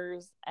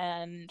outdoors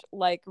and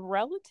like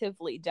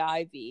relatively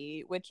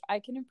divey, which I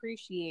can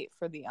appreciate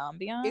for the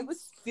ambiance. It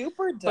was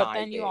super divey. But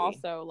then you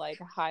also like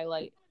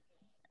highlight,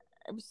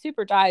 it was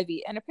super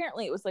divey, and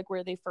apparently it was like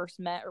where they first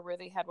met or where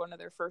they had one of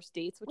their first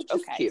dates, which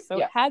is cute. So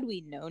had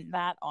we known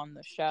that on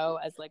the show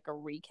as like a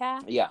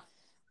recap,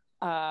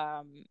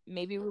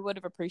 maybe we would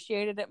have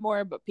appreciated it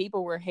more, but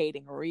people were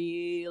hating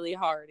really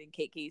hard in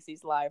Kate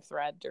Casey's live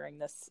thread during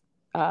this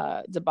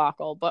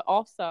debacle. But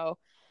also,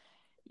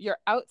 you're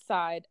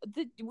outside,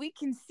 we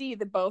can see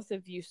the both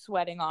of you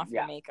sweating off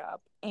your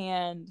makeup,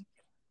 and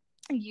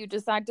you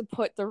decide to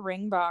put the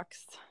ring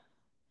box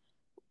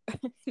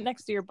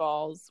next to your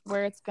balls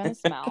where it's gonna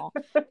smell.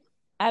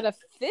 at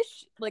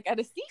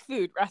a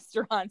seafood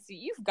restaurant. So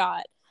you've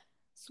got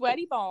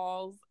sweaty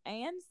balls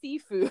and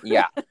seafood.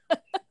 Yeah.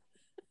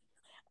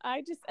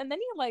 And then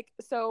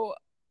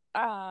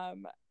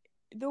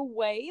the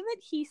way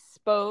that he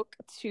spoke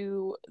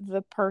to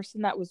the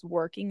person that was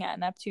working at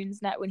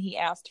Neptune's Net when he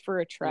asked for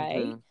a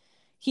tray,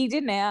 he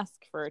didn't ask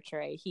for a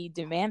tray. He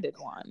demanded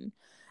one.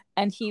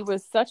 And he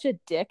was such a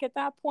dick at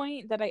that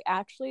point that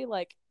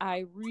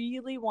I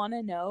really want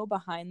to know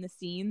behind the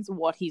scenes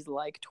what he's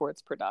like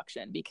towards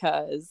production,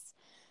 because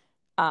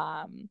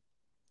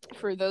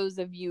for those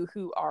of you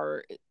who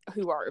are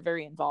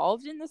very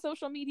involved in the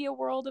social media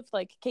world of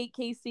like Kate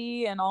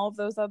Casey and all of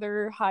those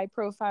other high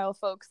profile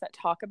folks that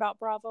talk about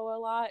Bravo a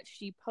lot,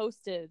 she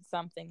posted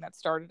something that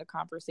started a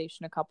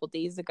conversation a couple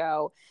days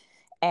ago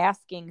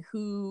asking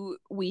who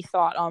we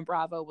thought on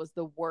Bravo was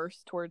the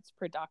worst towards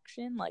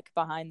production, like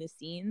behind the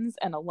scenes.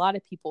 And a lot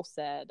of people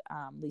said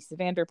Lisa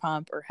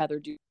Vanderpump or Heather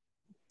Dubrow.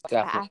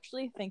 Definitely. I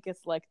actually think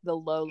it's like the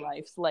low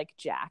lifes, like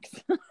Jax.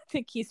 I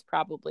think he's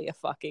probably a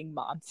fucking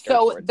monster.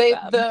 So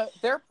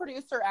their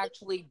producer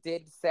actually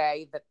did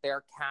say that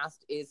their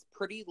cast is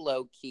pretty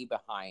low key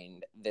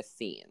behind the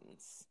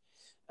scenes.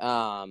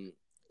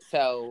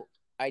 So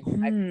I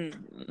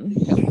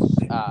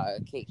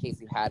Kate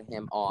Casey had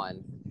him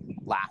on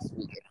last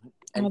week,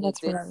 and he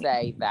did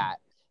say that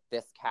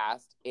this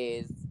cast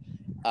is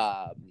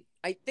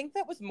I think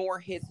that was more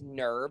his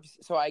nerves,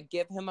 so I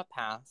give him a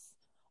pass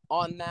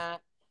on that.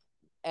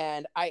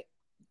 And I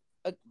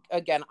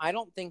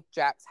don't think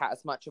Jax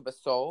has much of a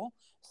soul,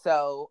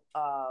 so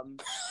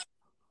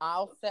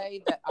I'll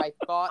say that I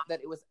thought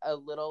that it was a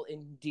little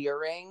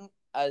endearing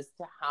as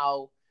to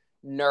how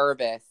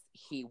nervous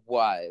he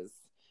was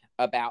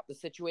about the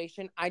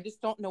situation. I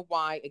just don't know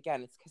why.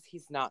 Again, it's because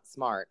he's not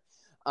smart.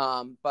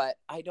 But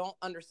I don't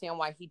understand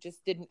why he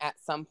just didn't at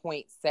some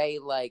point say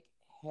like,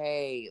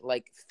 hey,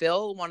 like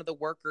fill one of the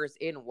workers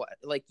in. What,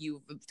 like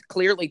you've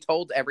clearly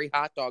told every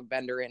hot dog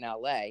vendor in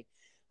LA,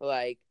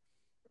 like,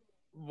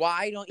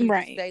 why don't you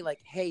just say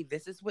like, hey,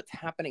 this is what's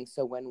happening.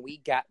 So when we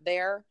get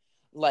there,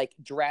 like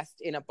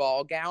dressed in a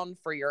ball gown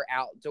for your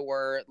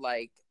outdoor,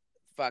 like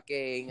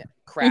fucking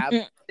crab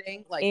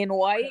thing, like in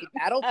white,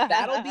 that'll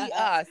be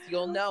us.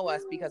 You'll know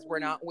us because we're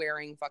not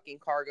wearing fucking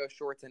cargo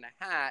shorts and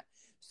a hat.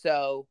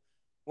 So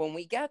when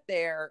we get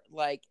there,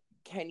 like,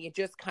 can you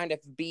just kind of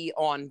be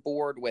on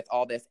board with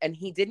all this? And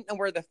he didn't know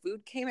where the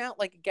food came out.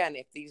 Like, again,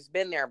 if he's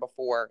been there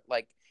before,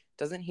 like,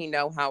 doesn't he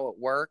know how it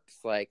works?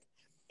 Like,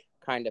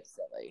 kind of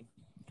silly.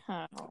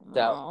 I don't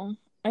know.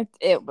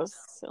 It was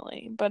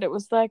silly, but it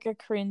was like a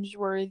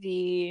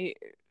cringeworthy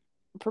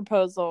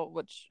proposal,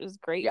 which is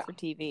great for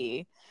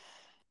TV.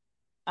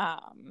 I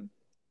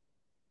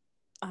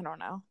don't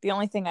know. The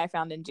only thing I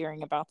found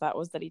endearing about that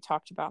was that he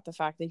talked about the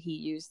fact that he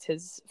used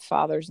his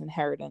father's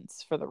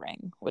inheritance for the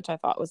ring, which I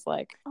thought was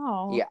like,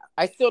 oh. Yeah,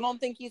 I still don't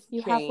think he's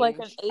changed. Have like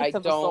an eighth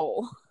of a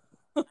soul.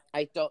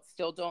 I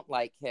still don't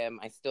like him.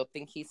 I still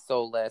think he's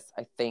soulless.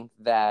 I think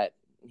that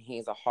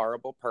he's a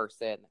horrible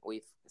person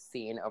we've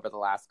seen over the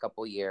last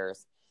couple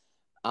years.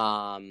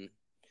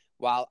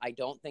 While I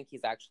don't think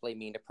he's actually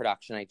mean to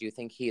production, I do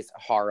think he's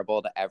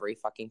horrible to every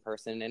fucking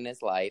person in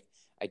his life.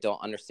 I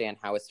don't understand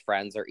how his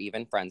friends are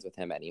even friends with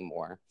him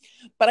anymore.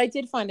 But I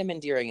did find him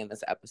endearing in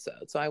this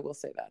episode, so I will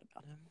say that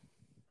about him.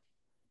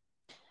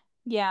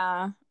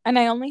 Yeah. And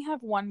I only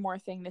have one more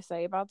thing to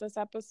say about this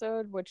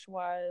episode, which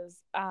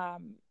was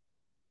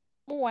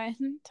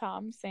when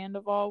Tom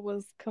Sandoval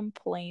was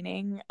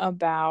complaining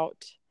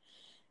about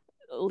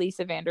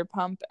Lisa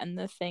Vanderpump and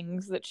the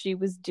things that she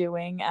was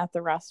doing at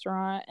the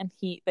restaurant, and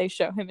they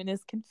show him in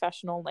his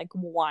confessional like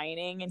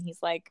whining, and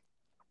he's like,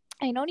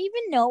 I don't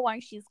even know why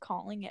she's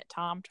calling it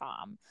Tom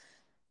Tom.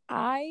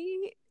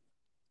 I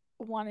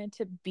wanted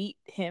to beat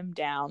him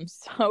down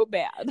so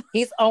bad.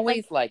 He's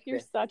always like you're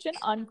this. Such an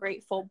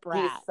ungrateful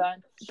brat.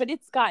 But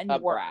it's gotten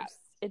worse. Brat.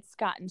 It's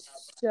gotten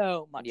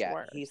so much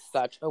worse. He's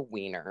such a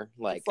wiener.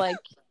 Like, it's like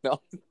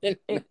he's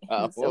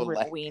a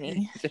real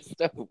weenie.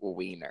 Just a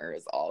wiener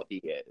is all he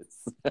is.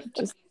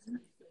 just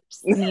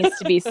needs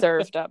to be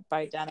served up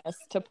by Dennis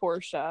to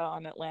Portia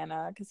on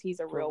Atlanta because he's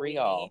a real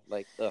weenie.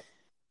 Like,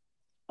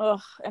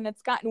 ugh, and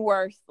it's gotten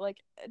worse. Like,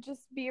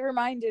 just be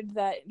reminded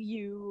that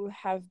you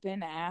have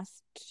been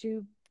asked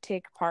to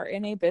take part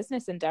in a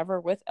business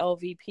endeavor with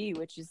LVP,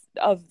 which is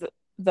of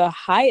the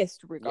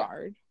highest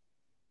regard.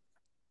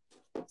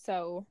 Yeah.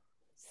 So,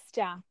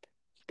 stop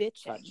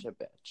bitching. Such a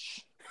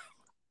bitch.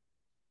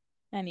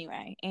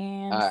 Anyway,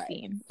 and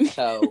scene.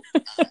 So,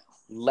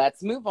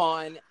 let's move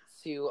on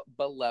to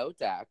Below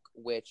Deck,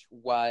 which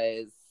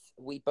was,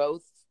 we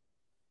both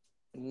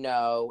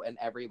know and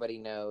everybody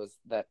knows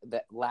that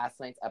last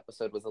night's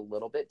episode was a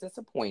little bit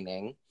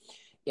disappointing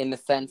in the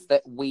sense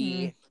that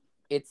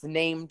it's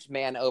named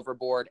Man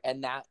Overboard,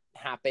 and that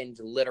happened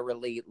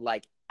literally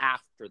like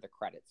after the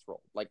credits rolled.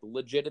 Like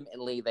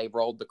legitimately they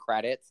rolled the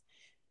credits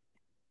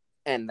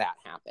and that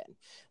happened.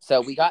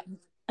 So we got,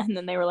 and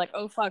then they were like,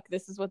 oh fuck,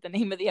 this is what the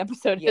name of the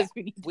episode is.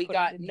 We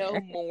got no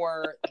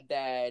more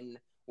than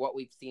what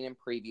we've seen in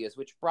previews,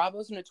 which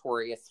Bravo's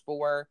notorious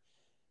for.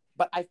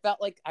 but I felt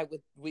like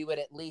we would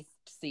at least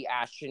see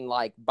Ashton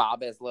like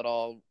bob his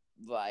little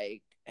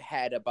like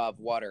head above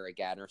water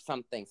again or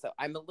something. So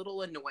I'm a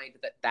little annoyed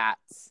that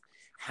that's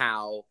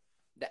how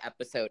the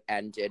episode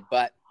ended.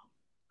 But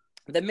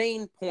the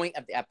main point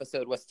of the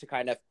episode was to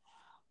kind of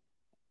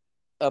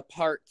a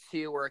part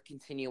 2 or a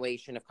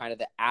continuation of kind of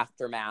the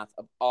aftermath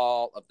of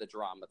all of the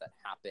drama that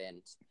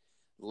happened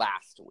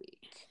last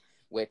week,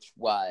 which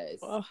was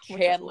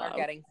Chandler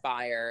getting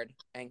fired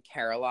and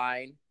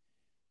Caroline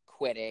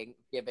quitting,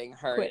 giving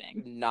her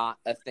not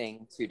a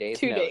thing 2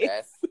 days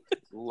notice.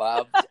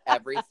 Loved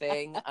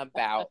everything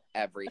about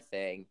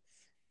everything.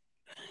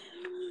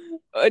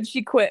 And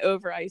she quit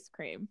over ice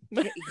cream.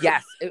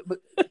 Yes.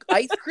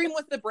 Ice cream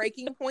was the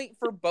breaking point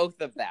for both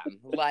of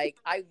them. Like,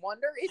 I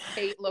wonder if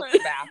Kate looks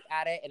back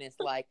at it and is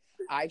like,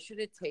 I should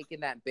have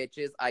taken that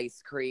bitch's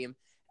ice cream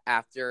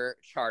after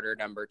charter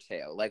number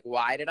 2. Like,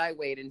 why did I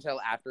wait until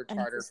after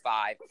charter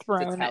 5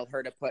 to tell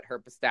her to put her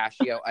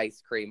pistachio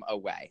ice cream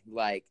away?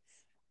 Like,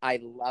 I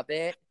love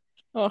it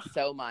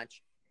so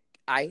much.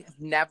 I've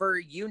never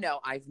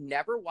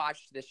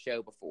watched this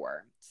show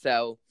before.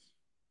 So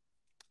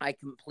I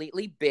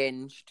completely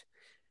binged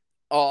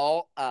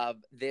all of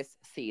this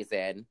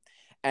season.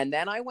 And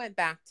then I went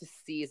back to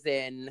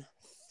season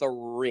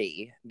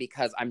 3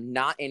 because I'm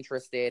not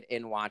interested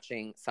in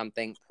watching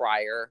something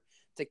prior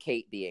to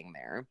Kate being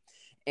there.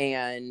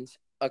 And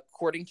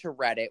according to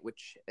Reddit,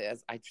 which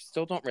is, I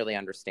still don't really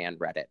understand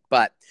Reddit,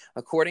 but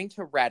according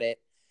to Reddit,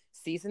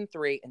 season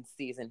 3 and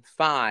season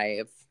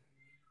 5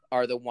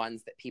 are the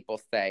ones that people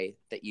say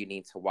that you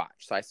need to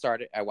watch. So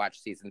I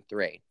watched season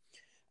 3.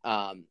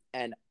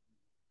 And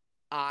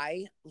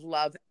I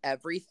love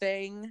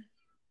everything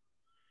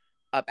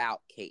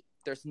about Kate.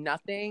 There's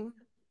nothing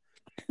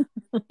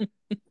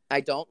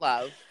I don't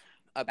love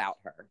about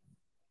her.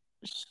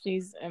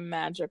 She's a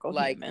magical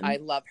human. I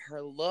love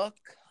her look.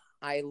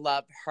 I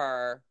love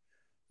her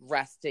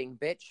resting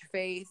bitch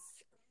face.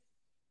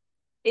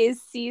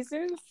 Is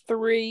season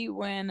 3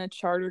 when a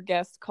charter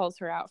guest calls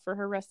her out for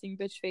her resting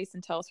bitch face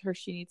and tells her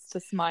she needs to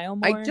smile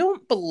more? I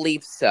don't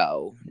believe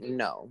so.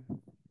 No.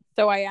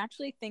 So I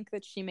actually think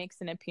that she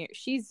makes an appearance.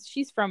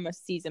 She's from a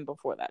season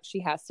before that. She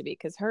has to be,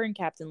 because her and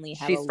Captain Lee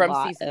have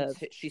season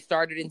 2. She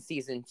started in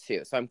season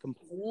 2, so I'm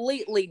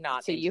completely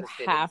not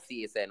interested in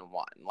season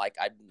 1. Like,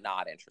 I'm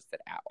not interested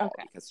at all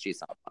because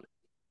she's not funny.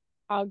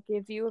 I'll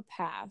give you a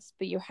pass,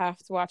 but you have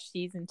to watch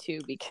season 2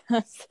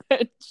 because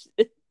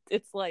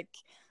it's like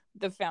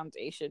the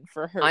foundation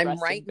for her. I'm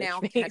right now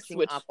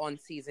catching up on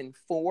season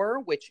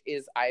 4, which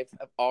is I've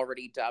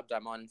already dubbed.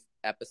 I'm on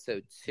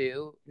episode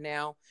 2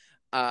 now.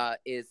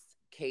 Is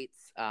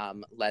Kate's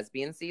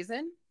lesbian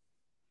season.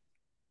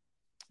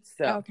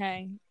 So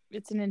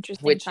it's an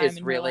interesting which time is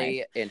in really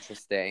her life.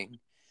 interesting.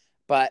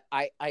 But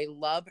I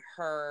love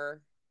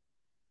her.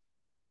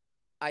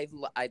 I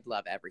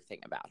love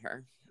everything about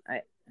her.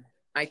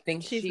 I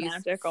think she's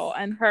magical,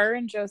 and her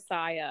and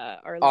Josiah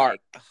are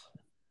like.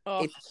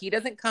 If he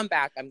doesn't come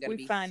back, I'm going to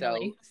be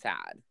so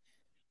sad.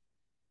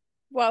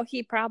 Well,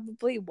 he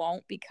probably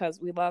won't, because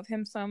we love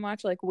him so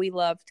much. Like, we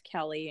loved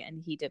Kelly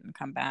and he didn't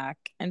come back.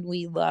 And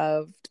we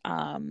loved,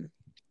 I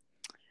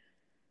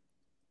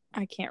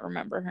can't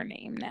remember her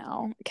name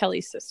now.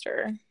 Kelly's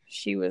sister.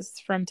 She was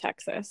from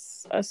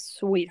Texas. A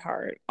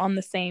sweetheart on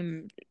the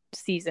same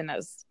season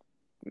as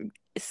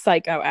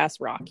psycho ass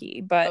Rocky.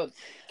 But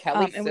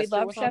Kelly's and sister we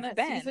love was Chef on that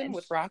Ben season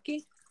with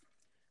Rocky?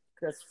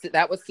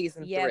 That was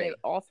season 3. Yeah,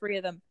 all three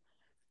of them.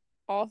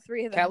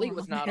 Kelly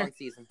was not on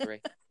season 3.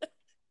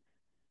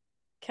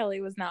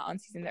 Kelly was not on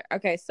season 3.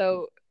 Okay,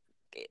 so,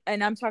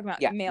 and I'm talking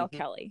about male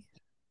Kelly.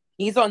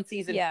 He's on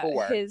season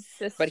 4. His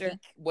sister. But he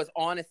was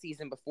on a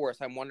season before,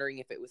 so I'm wondering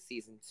if it was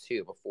season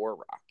 2 before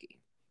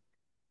Rocky.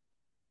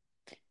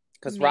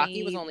 Because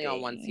Rocky was only on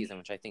 1 season,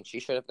 which I think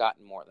she should have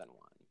gotten more than 1.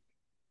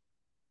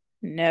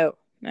 No,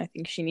 I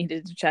think she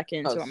needed to check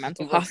into a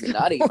mental hospital.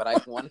 Nutty, but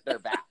I wanted her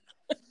back.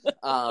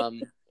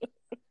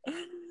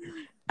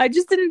 I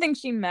just didn't think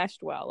she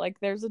meshed well. Like,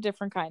 there's a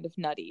different kind of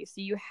nutty.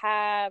 So you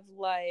have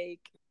like,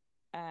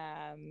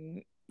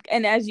 and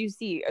as you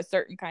see, a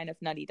certain kind of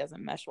nutty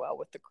doesn't mesh well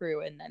with the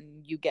crew, and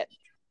then you get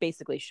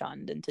basically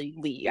shunned until you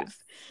leave. Yeah.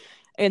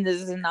 And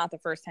this is not the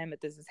first time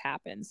that this has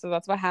happened. So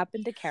that's what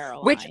happened to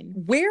Caroline.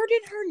 Where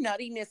did her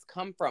nuttiness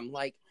come from?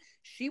 Like,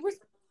 she's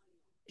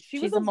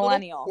a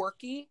millennial,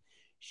 quirky.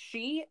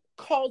 She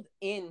called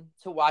in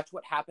to watch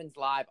What Happens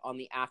Live on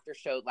the after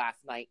show last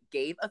night,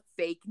 gave a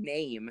fake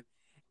name,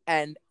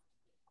 and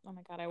oh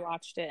my god, I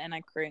watched it and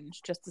I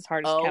cringed just as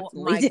hard as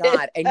Captain Lee did.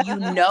 God. And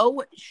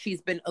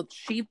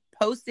she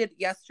posted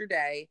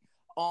yesterday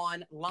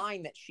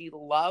online that she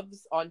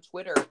loves on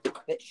Twitter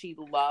that she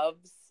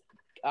loves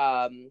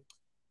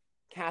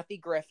Kathy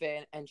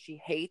Griffin and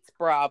she hates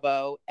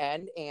Bravo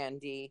and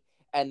Andy,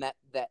 and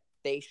that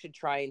they should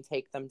try and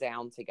take them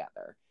down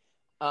together.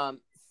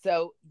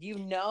 So,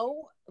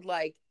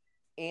 like,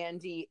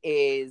 Andy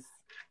is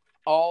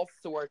all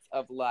sorts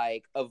of,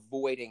 like,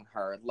 avoiding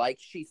her, like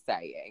she's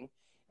saying.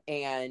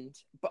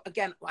 But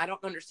again, I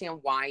don't understand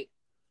why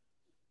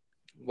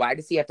Why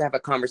does he have to have a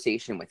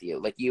conversation with you?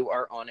 Like, you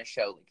are on a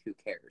show. Like, who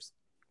cares?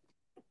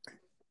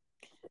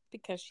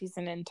 Because she's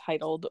an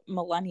entitled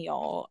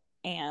millennial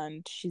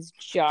and she's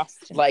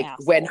just an like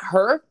asshole. When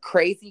her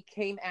crazy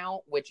came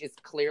out, which is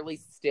clearly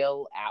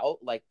still out,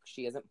 like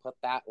she hasn't put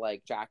that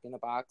like Jack in the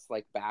Box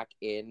like back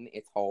in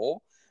its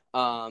hole.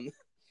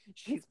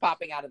 She's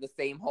popping out of the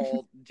same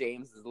hole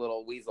James's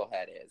little weasel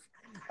head is.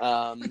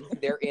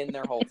 They're in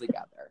their hole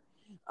together.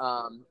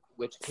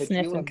 Which could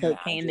sniffing you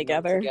cocaine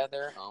together.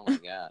 Oh my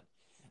god.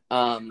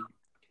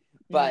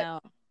 But no.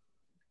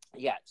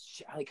 Yeah,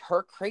 like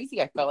her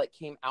crazy, I felt like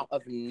came out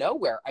of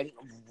nowhere. I mean,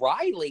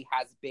 Riley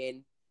has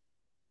been,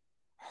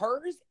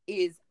 hers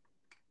is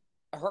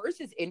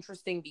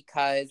interesting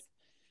because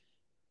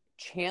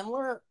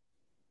Chandler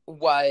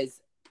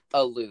was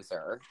a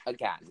loser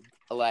again.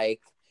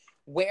 Like,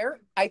 where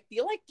I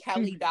feel like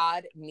Kelly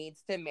Dodd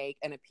needs to make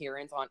an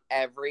appearance on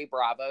every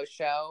Bravo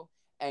show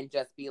and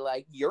just be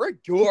like, you're a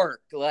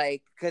dork,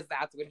 like, because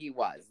that's what he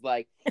was,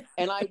 like.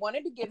 And I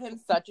wanted to give him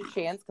such a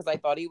chance because I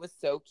thought he was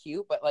so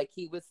cute, but like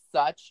he was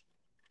such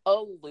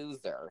a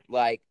loser,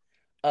 like,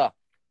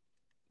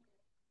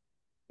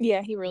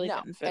 yeah, he really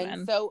didn't fit in.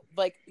 And so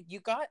like you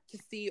got to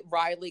see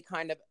Riley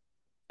kind of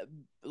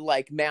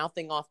like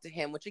mouthing off to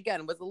him, which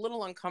again was a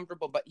little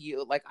uncomfortable, but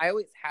I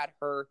always had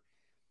her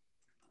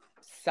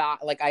side,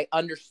 like I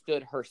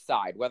understood her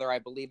side, whether I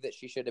believe that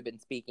she should have been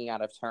speaking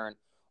out of turn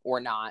or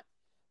not.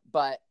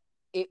 But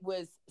it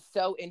was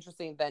so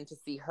interesting then to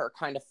see her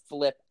kind of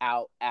flip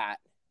out at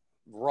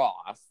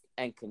Ross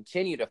and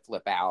continue to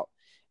flip out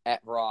at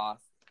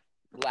Ross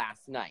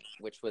last night,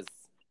 which was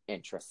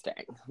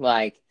interesting.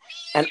 Like,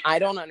 and I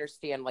don't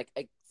understand, like,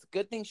 it's a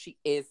good thing she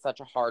is such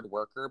a hard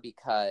worker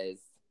because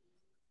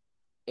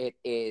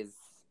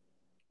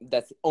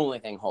that's the only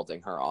thing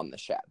holding her on the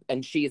ship.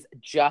 And she's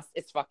just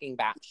as fucking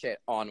batshit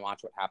on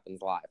Watch What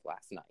Happens Live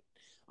last night.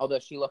 Although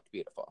she looked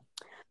beautiful.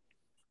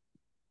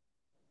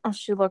 Oh,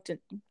 she looked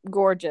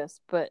gorgeous,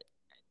 but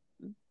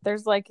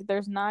there's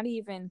not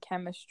even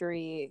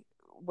chemistry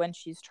when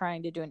she's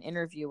trying to do an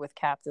interview with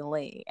Captain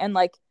Lee. And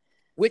like,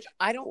 which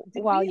I don't.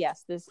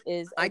 Yes, this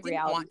is a reality.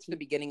 I didn't watch the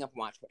beginning of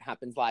Watch What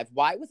Happens Live.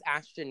 Why was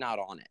Ashton not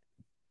on it?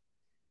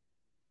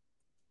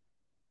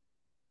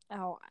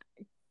 Oh,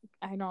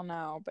 I don't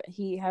know, but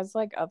he has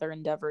like other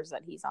endeavors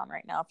that he's on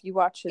right now. If you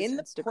watch his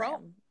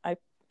Instagram, I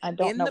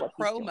don't know what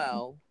he's doing. In the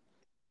promo,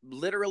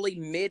 literally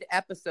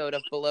mid-episode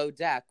of Below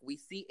Deck, we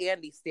see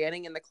Andy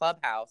standing in the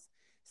clubhouse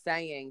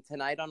saying,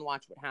 tonight on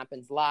Watch What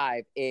Happens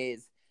Live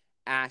is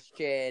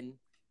Ashton,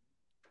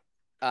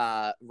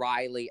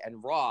 Riley,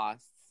 and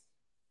Ross,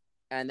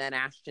 and then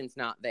Ashton's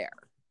not there.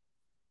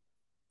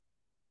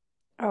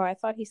 Oh, I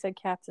thought he said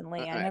Captain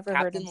Lee. I never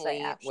heard him say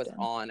Ashton. Captain Lee was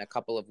on a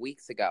couple of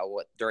weeks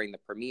ago during the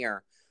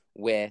premiere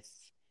with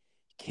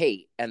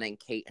Kate, and then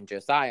Kate and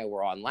Josiah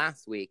were on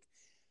last week,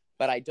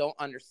 but I don't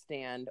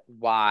understand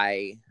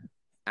why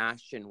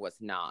Ashton was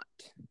not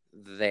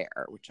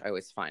there, which I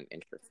always find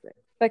interesting.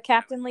 But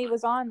Captain Lee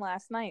was on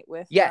last night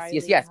with Riley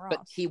and Ross.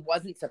 But he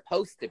wasn't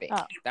supposed to be.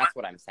 Oh. That's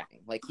what I'm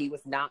saying. Like, he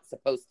was not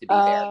supposed to be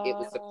there. It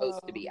was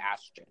supposed to be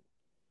Ashton.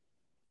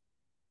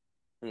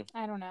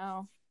 I don't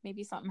know.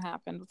 Maybe something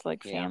happened with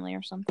like family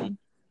or something.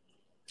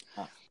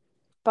 Oh.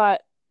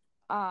 But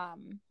I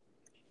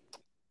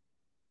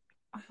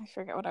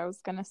forget what I was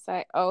gonna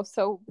say. Oh,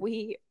 so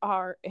we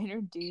are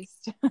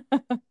introduced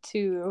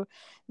to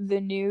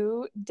the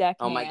new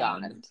deckhand. Oh my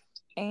god!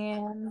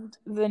 And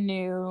the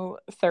new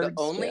third.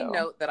 The only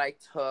note that I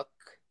took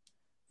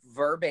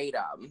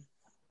verbatim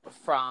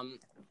from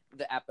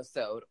the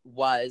episode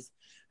was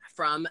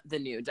from the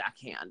new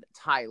deckhand,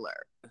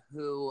 Tyler,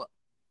 who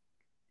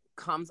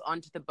comes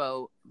onto the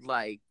boat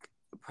like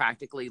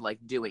practically like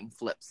doing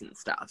flips and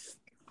stuff.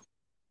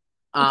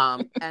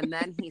 And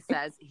then he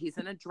says he's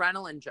an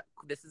adrenaline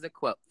this is a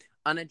quote,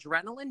 an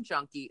adrenaline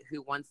junkie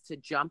who wants to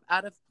jump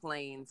out of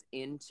planes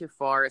into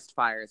forest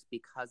fires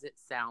because it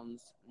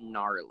sounds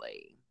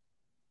gnarly.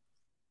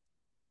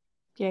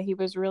 Yeah, he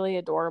was really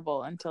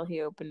adorable until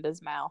he opened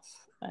his mouth,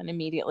 and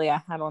immediately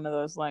I had one of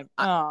those like,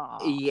 oh.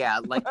 Yeah,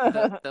 like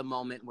the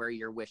moment where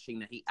you're wishing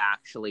that he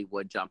actually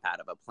would jump out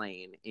of a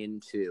plane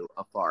into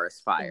a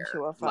forest fire.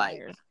 Into a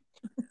fire.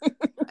 Like,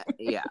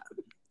 yeah,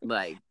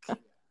 like,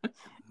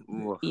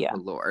 yeah,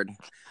 Lord,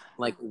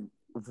 like,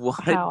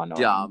 what a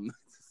dumb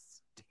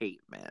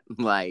statement.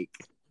 Like,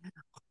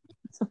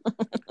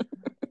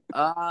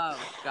 oh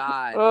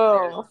God,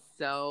 they're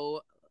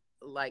so.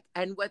 Like,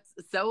 and what's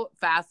so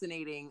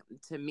fascinating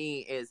to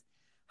me is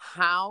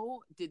how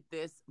did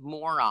this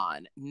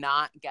moron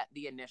not get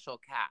the initial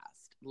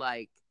cast?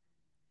 Like,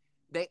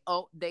 they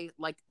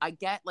like, I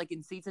get, like,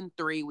 in season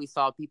 3 we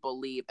saw people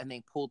leave and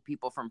they pulled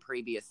people from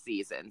previous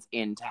seasons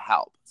in to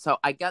help, so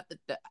I get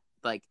that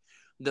like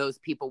those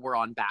people were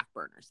on back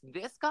burners.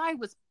 This guy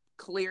was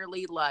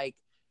clearly like,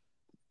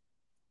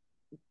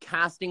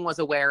 casting was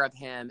aware of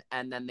him,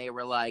 and then they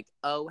were like,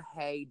 oh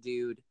hey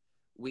dude,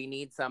 we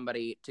need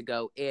somebody to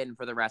go in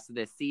for the rest of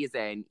this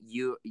season.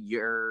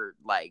 You're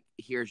like,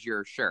 here's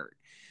your shirt.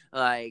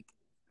 Like,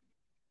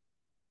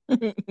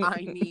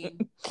 I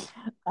mean,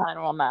 I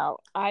don't know.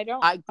 I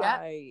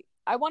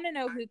want to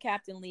know who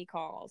Captain Lee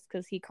calls,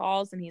 because he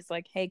calls and he's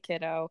like, "Hey,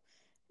 kiddo,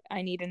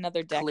 I need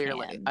another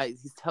clearly, deckhand."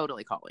 he's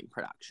totally calling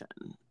production,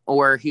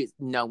 or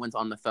no one's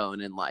on the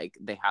phone, and like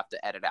they have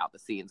to edit out the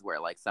scenes where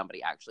like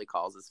somebody actually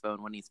calls his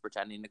phone when he's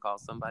pretending to call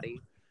somebody.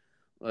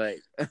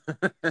 Like,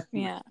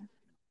 yeah.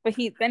 But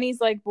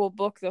he's like, "We'll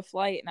book the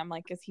flight," and I'm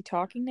like, "Is he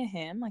talking to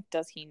him? Like,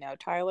 does he know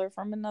Tyler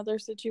from another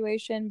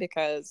situation?"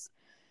 Because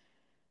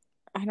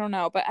I don't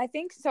know. But I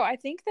think so. I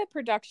think that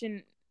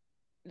production,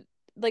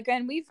 like,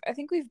 and I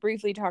think we've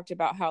briefly talked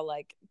about how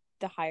like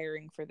the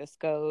hiring for this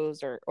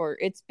goes, or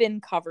it's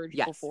been covered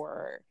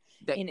before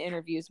in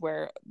interviews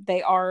where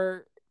they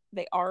are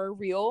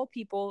real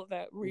people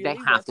that really they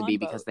have work to on be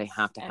boats, because they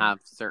have to have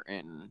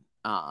certain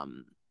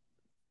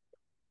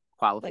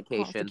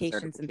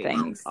qualifications and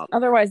things.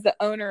 Otherwise, the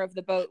owner of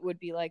the boat would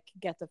be like,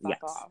 "Get the fuck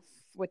yes. off,"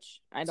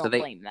 which I don't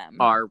blame them.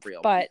 Are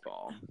real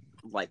people,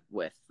 like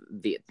with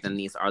then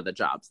these are the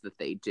jobs that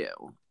they do.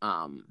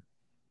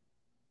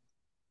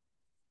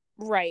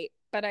 Right.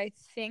 But I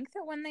think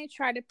that when they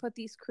try to put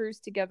these crews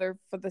together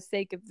for the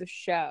sake of the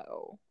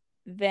show,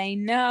 they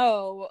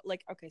know,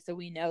 like, okay, so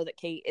we know that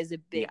Kate is a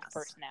big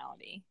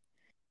personality,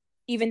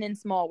 even in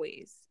small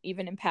ways,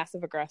 even in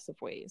passive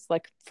aggressive ways.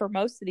 Like, for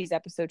most of these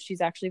episodes,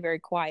 she's actually very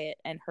quiet,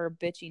 and her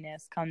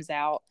bitchiness comes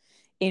out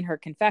in her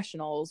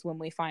confessionals when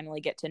we finally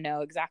get to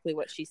know exactly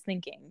what she's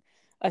thinking.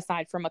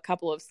 Aside from a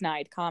couple of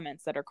snide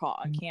comments that are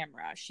caught on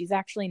camera, she's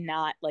actually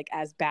not like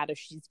as bad as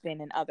she's been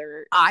in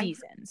other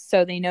seasons.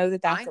 So they know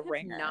that that's a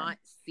ringer. I have not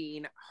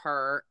seen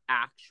her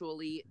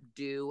actually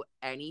do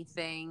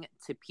anything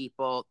to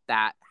people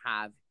that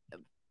have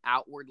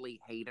outwardly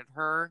hated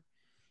her,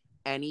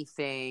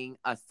 anything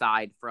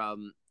aside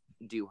from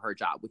do her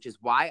job, which is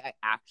why I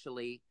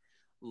actually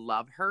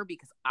love her,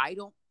 because I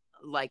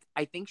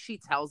think she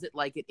tells it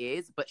like it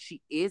is, but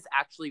she is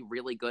actually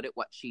really good at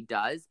what she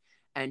does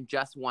and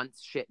just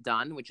wants shit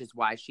done, which is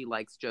why she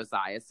likes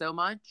Josiah so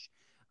much.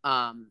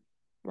 Right.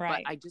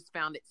 But I just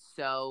found it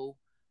so,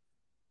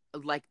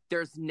 like,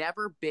 there's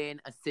never been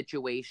a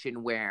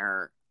situation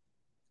where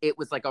it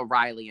was like a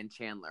Riley and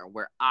Chandler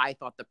where I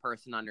thought the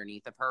person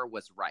underneath of her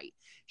was right.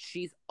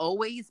 She's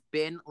always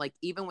been like,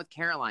 even with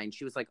Caroline,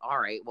 she was like, all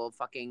right, well,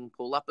 fucking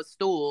pull up a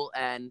stool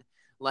and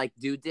like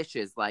do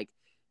dishes. Like,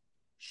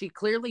 she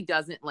clearly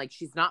doesn't, like,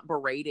 she's not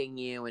berating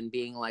you and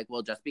being like,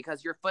 well, just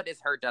because your foot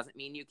is hurt doesn't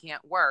mean you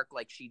can't work.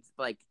 Like, she's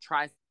like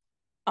tries.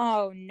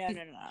 Oh, no.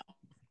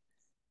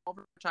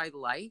 Which I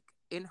like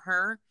in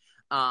her.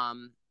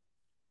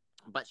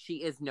 But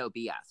she is no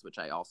BS, which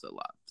I also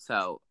love.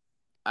 So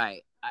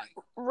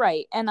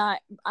right. And I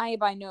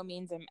by no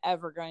means am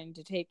ever going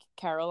to take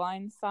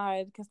Caroline's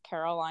side, because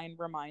Caroline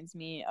reminds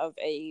me of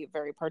a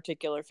very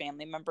particular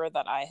family member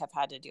that I have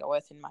had to deal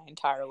with in my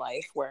entire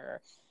life,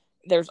 where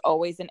there's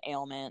always an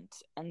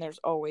ailment and there's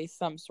always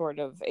some sort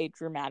of a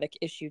dramatic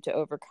issue to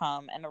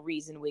overcome and a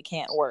reason we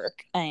can't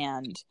work,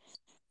 and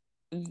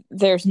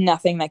there's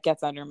nothing that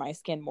gets under my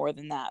skin more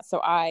than that. So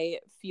I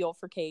feel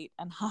for Kate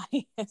and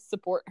I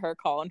support her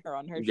calling her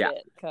on her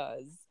shit,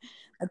 because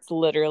that's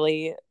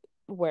literally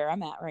where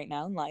I'm at right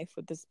now in life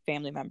with this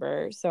family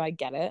member. So I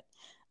get it.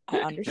 I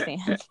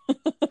understand.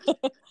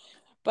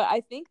 But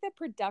I think that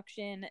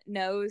production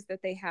knows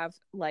that they have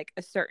like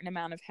a certain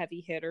amount of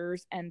heavy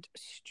hitters and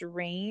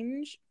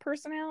strange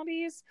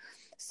personalities.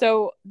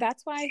 So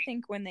that's why I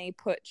think when they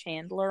put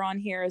Chandler on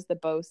here as the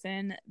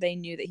bosun, they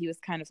knew that he was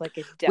kind of like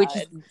a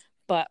dud,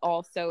 but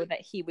also that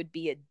he would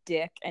be a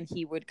dick and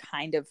he would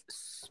kind of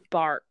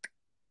spark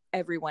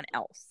everyone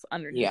else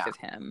underneath of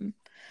him.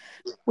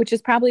 Which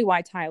is probably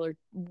why Tyler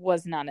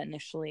was not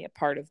initially a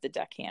part of the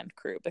deckhand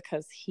crew,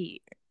 because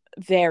he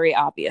very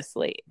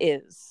obviously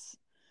is.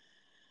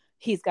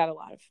 He's got a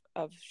lot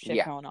of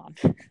shit going on.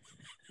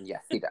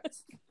 Yes, he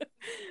does.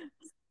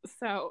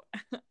 So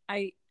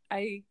I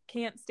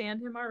can't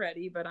stand him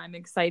already, but I'm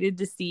excited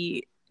to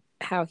see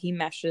how he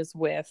meshes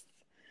with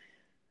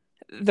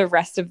the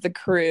rest of the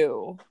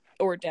crew,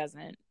 or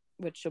doesn't,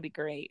 which will be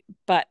great.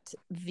 But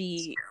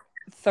the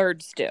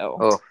third stew.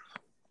 Oh.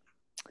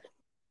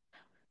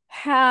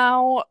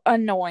 How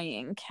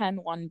annoying can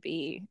one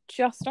be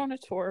just on a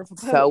tour of a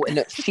boat? So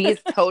no, she's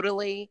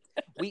totally,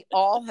 we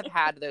all have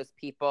had those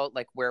people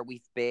like where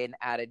we've been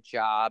at a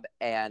job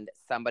and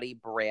somebody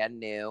brand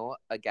new,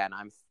 again,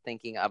 I'm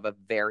thinking of a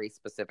very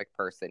specific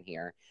person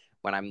here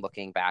when I'm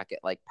looking back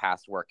at like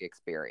past work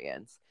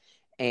experience.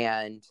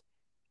 And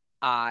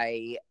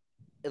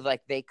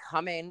they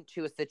come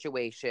into a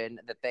situation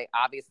that they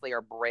obviously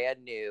are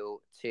brand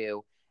new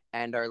to,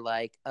 and are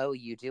like, oh,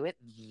 you do it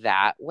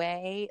that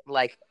way?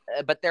 Like,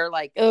 but they're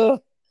like, ugh.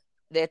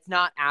 It's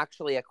not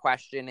actually a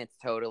question. It's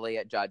totally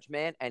a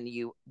judgment. And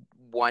you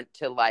want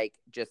to like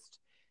just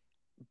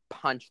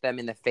punch them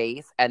in the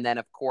face. And then,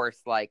 of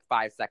course, like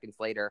 5 seconds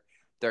later,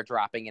 they're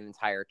dropping an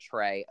entire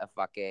tray of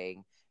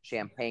fucking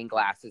champagne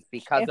glasses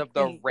because of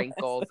the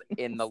wrinkles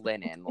in the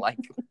linen. Like,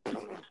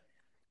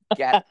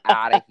 get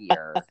out of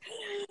here.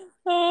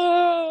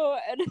 Oh,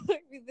 and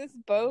this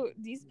boat,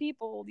 these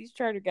people, these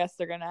charter guests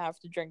are gonna have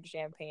to drink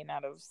champagne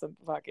out of some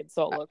fucking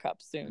Solo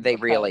cups soon. They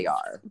really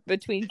are.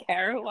 Between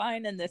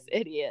Caroline and this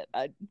idiot,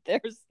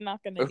 there's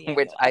not gonna be any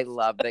Which left. I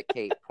love that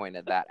Kate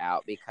pointed that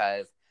out,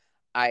 because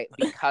I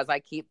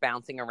keep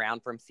bouncing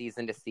around from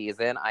season to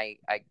season. I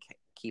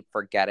keep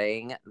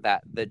forgetting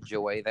that the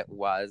joy that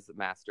was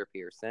Master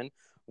Pearson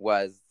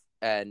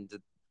and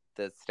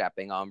the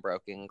stepping on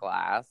broken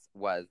glass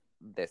was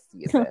this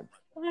season.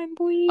 I'm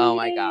bleeding. Oh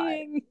my God.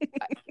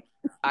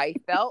 I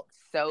felt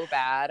so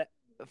bad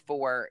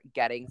for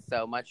getting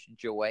so much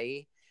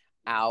joy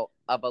out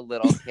of a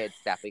little kid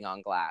stepping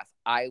on glass.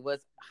 I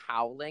was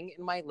howling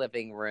in my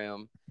living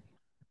room,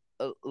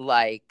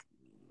 like,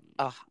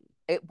 and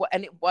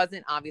it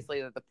wasn't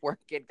obviously that the poor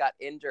kid got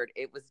injured.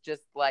 It was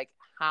just like,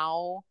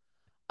 how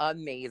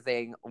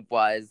amazing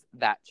was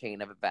that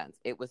chain of events?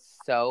 It was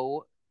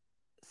so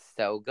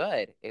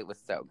good. It was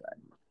so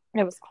good.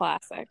 It was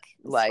classic.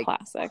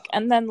 Classic.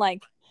 And then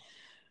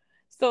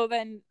so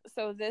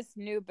this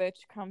new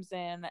bitch comes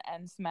in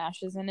and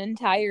smashes an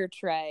entire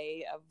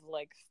tray of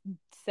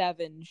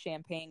 7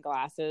 champagne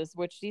glasses,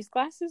 which these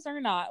glasses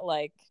are not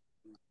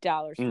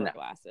dollar store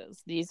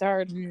glasses. These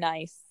are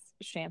nice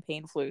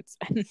champagne flutes,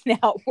 and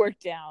now we're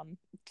down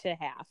to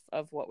half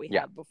of what we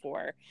had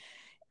before.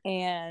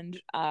 And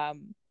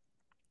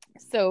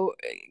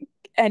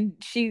and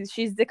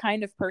she's the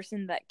kind of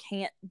person that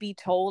can't be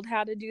told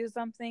how to do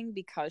something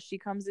because she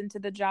comes into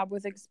the job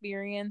with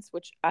experience,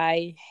 which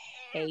I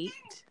hate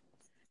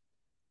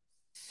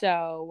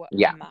so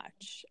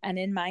much. And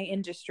in my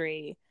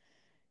industry,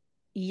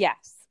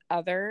 yes,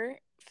 other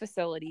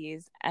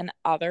facilities and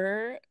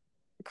other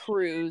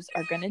crews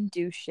are going to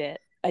do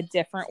shit a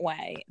different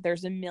way.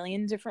 There's a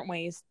million different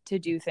ways to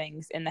do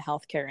things in the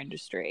healthcare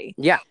industry.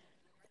 Yeah.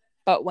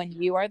 But when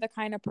you are the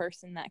kind of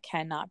person that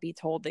cannot be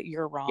told that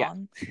you're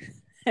wrong,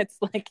 it's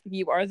like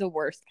you are the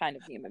worst kind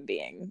of human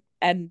being.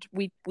 And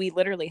we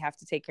literally have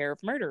to take care of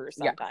murderers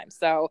sometimes.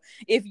 So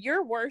if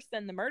you're worse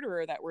than the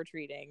murderer that we're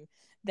treating,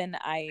 then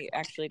I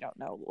actually don't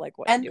know what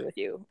to do with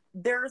you.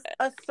 There's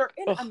a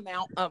certain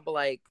amount of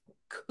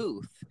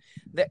couth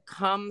that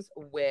comes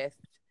with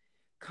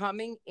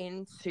coming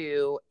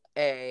into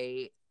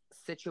a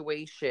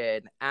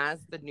situation as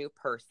the new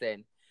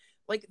person.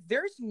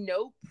 There's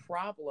no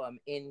problem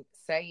in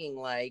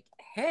saying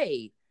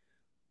hey,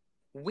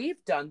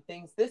 we've done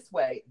things this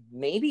way.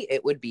 Maybe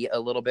it would be a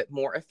little bit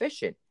more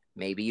efficient.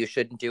 Maybe you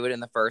shouldn't do it in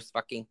the first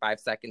fucking 5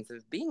 seconds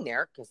of being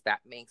there, because that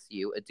makes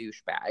you a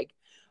douchebag.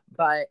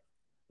 But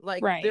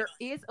there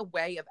is a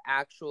way of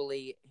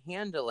actually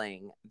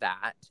handling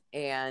that.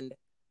 And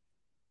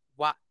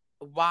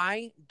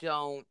why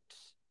don't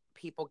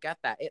people get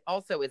that? It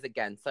also is,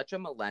 again, such a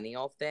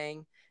millennial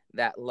thing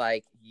that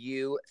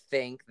you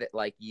think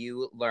that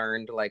you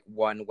learned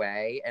one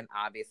way, and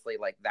obviously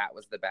that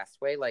was the best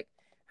way.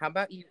 How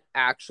about you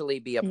actually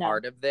be a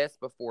part of this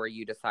before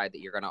you decide that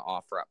you're going to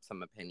offer up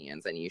some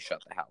opinions, and you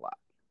shut the hell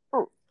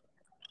up.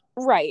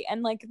 Right.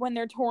 And when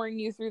they're touring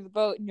you through the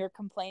boat and you're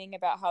complaining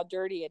about how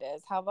dirty it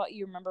is, how about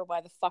you remember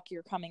why the fuck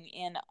you're coming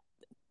in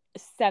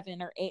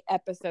 7 or 8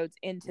 episodes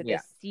into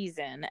this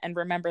season, and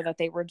remember that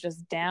they were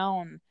just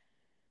down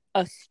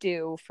a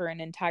stew for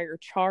an entire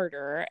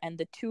charter, and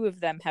the 2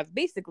 of them have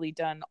basically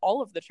done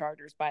all of the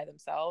charters by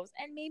themselves,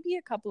 and maybe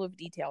a couple of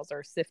details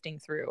are sifting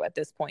through at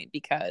this point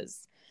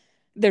because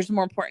there's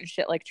more important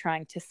shit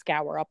trying to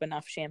scour up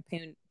enough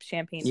champagne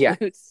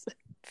flutes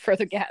for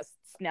the guests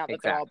now that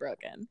they're all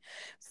broken.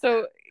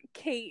 So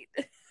Kate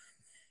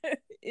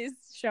is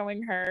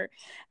showing her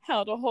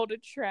how to hold a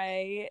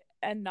tray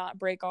and not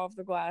break off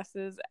the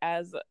glasses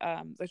as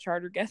the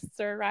charter guests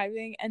are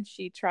arriving, and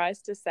she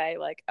tries to say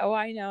oh,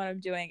 I know what I'm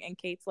doing, and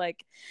Kate's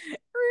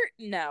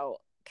no,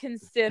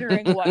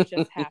 considering what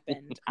just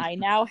happened, I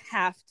now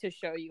have to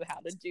show you how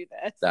to do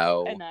this.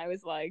 And I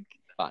was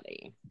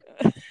funny.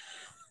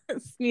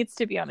 This needs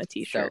to be on a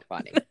t-shirt. So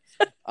funny.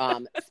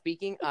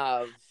 Speaking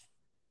of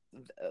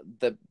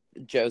the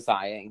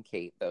Josiah and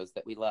Kate, those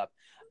that we love,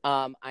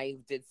 I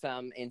did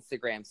some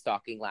Instagram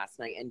stalking last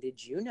night, and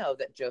did you know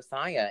that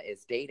Josiah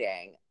is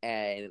dating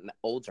an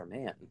older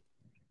man?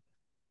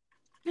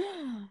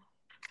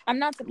 I'm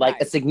not surprised.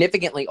 A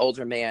significantly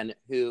older man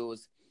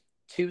whose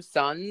 2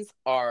 sons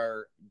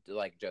are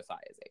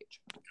Josiah's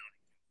age.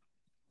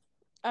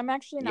 I'm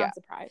actually not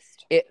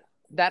surprised.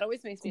 That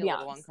always makes me a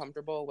little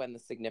uncomfortable when the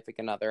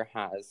significant other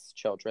has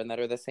children that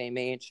are the same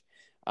age.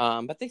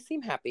 But they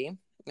seem happy.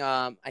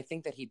 I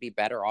think that he'd be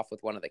better off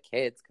with one of the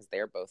kids because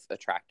they're both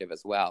attractive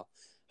as well.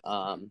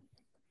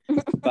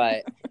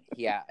 But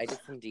yeah, I did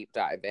some deep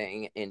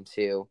diving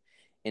into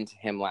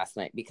him last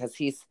night because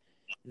he's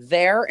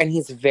there and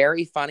he's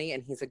very funny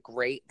and he's a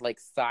great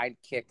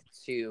sidekick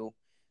to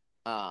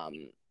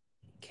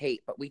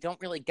Kate, but we don't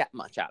really get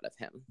much out of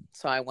him.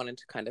 So I wanted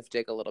to kind of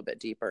dig a little bit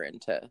deeper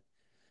into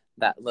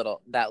that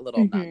little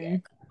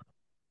nugget.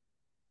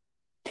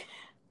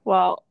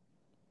 Well,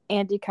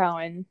 Andy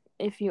Cohen,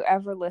 if you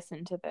ever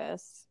listen to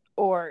this,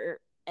 or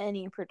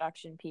any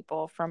production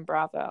people from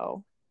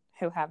Bravo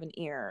who have an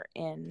ear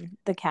in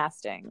the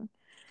casting,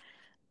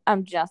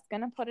 I'm just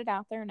going to put it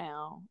out there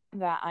now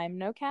that I'm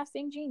no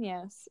casting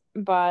genius,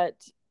 but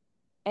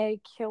a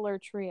killer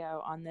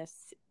trio on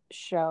this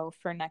show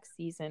for next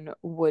season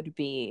would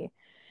be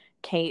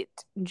Kate,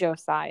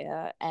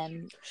 Josiah,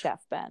 and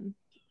Chef Ben.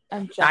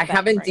 I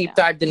haven't deep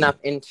dived enough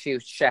into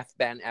Chef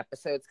Ben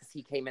episodes because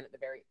he came in at the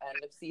very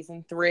end of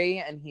season 3,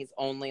 and he's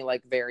only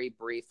like very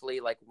briefly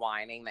like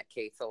whining that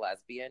Kate's a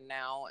lesbian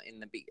now in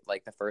the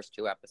first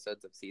 2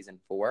 episodes of season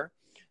 4.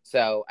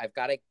 So I've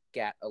got to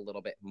get a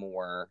little bit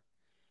more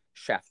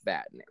Chef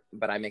Ben,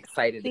 but I'm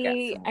excited to get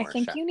some more. I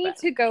think Chef you need Ben.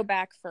 to go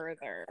back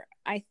further.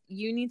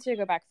 You need to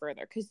go back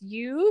further because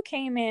you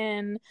came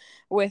in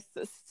with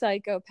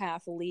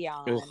psychopath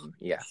Leon. Ooh,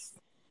 yes.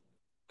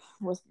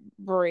 With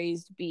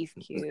braised beef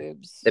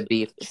cubes, the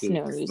beef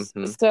snooze.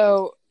 Mm-hmm.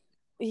 So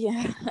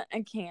yeah,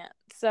 I can't.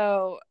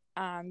 So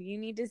you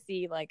need to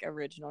see like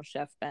original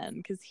Chef Ben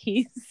because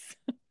he's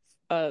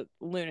a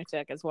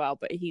lunatic as well,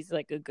 but he's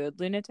like a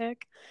good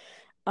lunatic.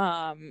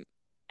 And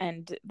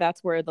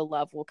that's where the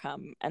love will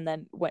come. And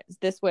then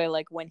this way,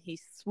 like when he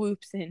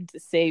swoops in to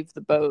save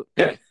the boat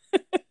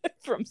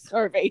from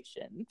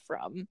starvation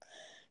from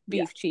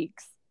Beef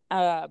Cheeks,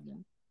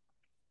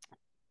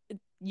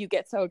 you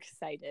get so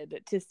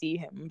excited to see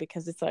him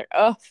because it's like,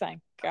 oh, thank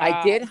God.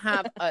 I did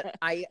have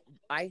I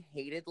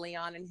hated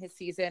Leon in his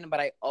season, but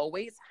I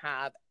always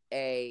have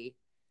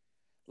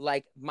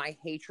my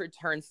hatred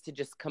turns to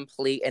just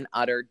complete and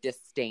utter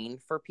disdain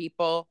for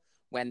people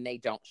when they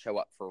don't show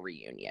up for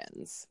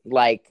reunions.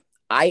 Like,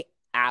 I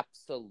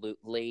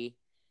absolutely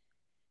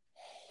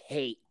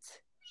hate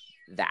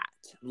that.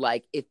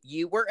 Like, if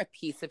you were a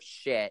piece of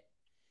shit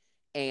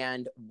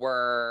and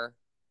were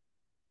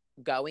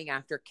going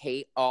after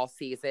Kate all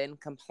season,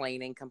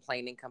 complaining,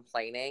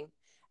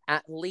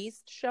 at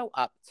least show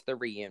up to the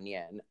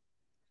reunion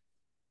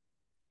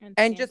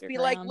and just be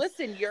like,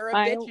 listen, you're a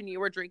bitch and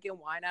you were drinking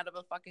wine out of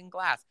a fucking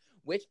glass,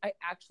 which I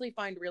actually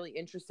find really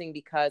interesting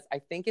because I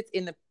think it's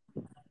in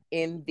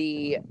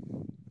the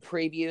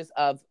previews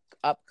of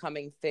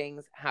upcoming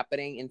things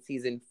happening in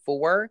season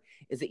 4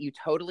 is that you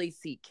totally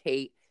see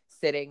Kate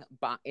sitting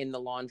in the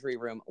laundry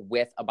room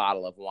with a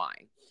bottle of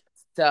wine.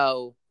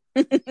 So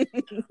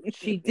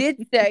she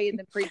did say in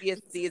the previous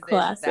season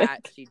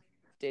that she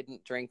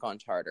didn't drink on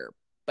charter,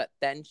 but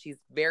then she's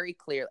very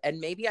clear, and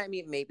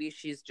maybe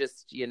she's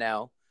just,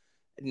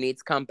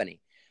 needs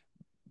company,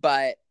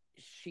 but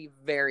she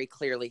very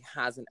clearly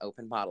has an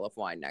open bottle of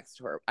wine next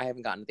to her. I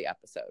haven't gotten to the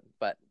episode,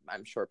 but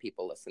I'm sure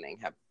people listening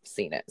have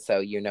seen it, so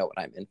you know what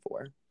I'm in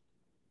for.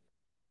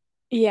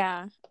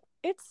 Yeah,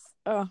 it's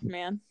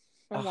man.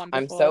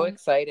 I'm so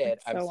excited.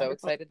 I'm so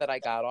excited that I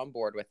got on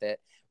board with it.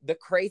 The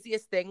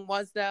craziest thing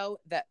was, though,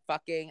 that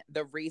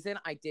the reason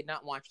I did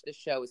not watch the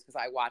show is because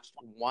I watched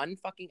one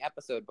fucking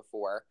episode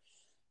before,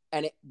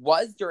 and it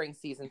was during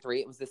season 3.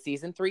 It was the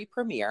season 3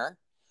 premiere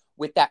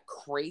with that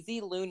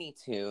crazy Looney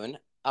Tune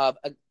of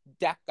a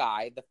deck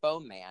guy, the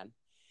phone man.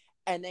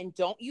 And then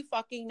don't you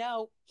fucking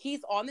know,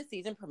 he's on the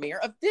season premiere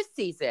of this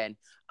season.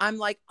 I'm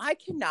like, I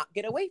cannot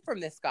get away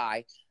from this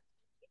guy.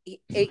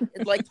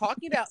 Like,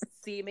 talking about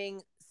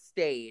seeming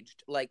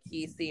staged, like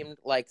he seemed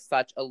like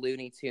such a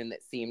Looney Tune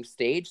that seemed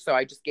staged. So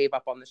I just gave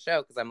up on the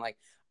show because I'm like,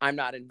 I'm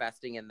not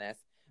investing in this.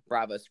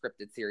 Bravo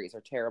scripted series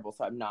are terrible,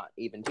 so I'm not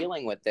even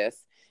dealing with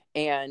this.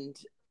 And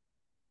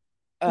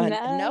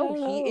no,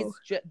 he is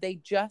they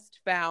just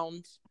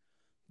found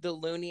the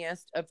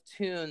looniest of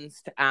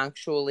tunes to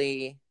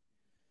actually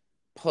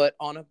put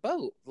on a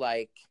boat,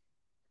 like,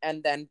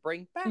 and then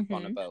bring back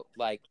on a boat,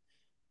 like,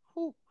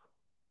 whew.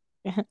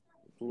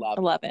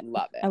 love it.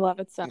 I love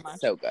it so much.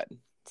 It's so good.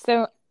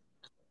 So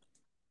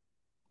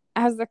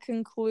as the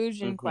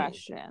conclusion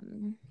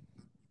question,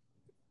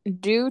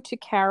 due to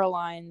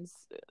Caroline's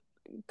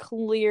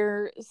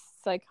clear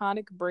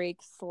psychotic break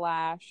 /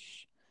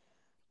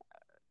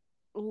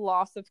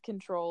 loss of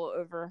control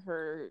over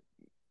her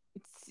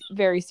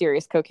very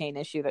serious cocaine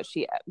issue that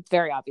she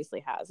very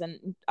obviously has,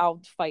 and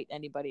I'll fight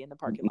anybody in the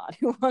parking lot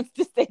who wants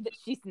to say that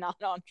she's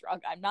not on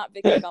drug. I'm not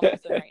Vicky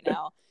Gunvalson right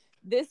now.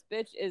 This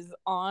bitch is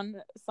on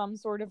some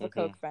sort of a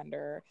coke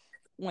bender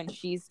when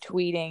she's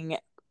tweeting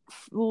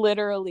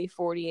literally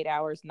 48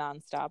 hours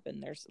nonstop,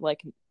 and there's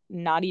like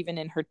not even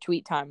in her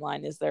tweet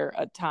timeline is there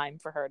a time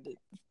for her to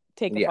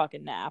take a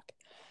fucking nap.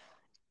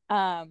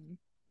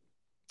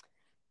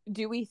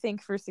 Do we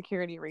think for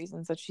security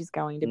reasons that she's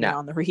going to be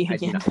on the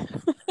reunion?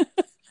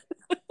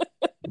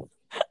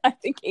 I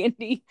think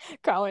Andy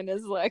Cohen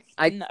is like,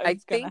 I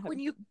think when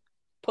you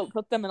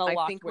put them in a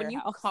locked think warehouse.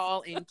 When you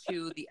call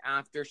into the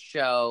after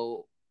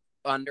show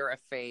under a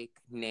fake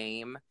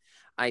name,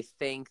 I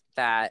think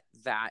that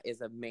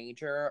is a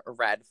major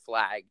red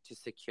flag to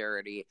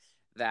security,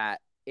 that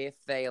if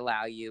they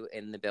allow you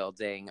in the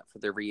building for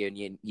the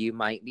reunion, you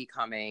might be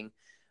coming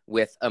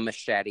with a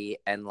machete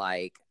and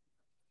like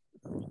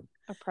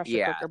a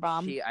pressure cooker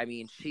bomb.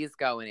 She's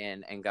going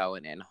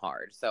in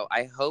hard. So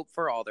I hope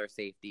for all their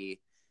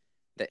safety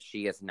that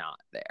she is not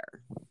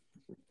there.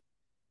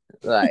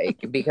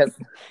 Like, because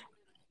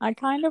I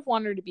kind of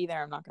want her to be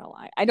there. I'm not gonna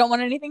lie. I don't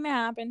want anything to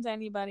happen to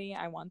anybody.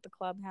 I want the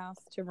clubhouse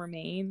to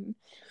remain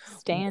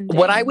standing.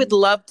 What I would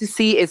love to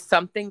see is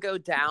something go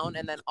down,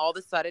 and then all of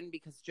a sudden,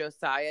 because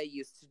Josiah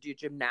used to do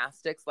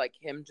gymnastics, like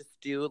him just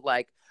do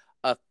like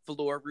a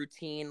floor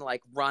routine,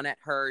 like run at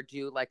her,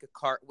 do like a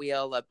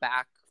cartwheel, a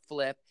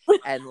backflip,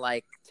 and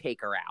like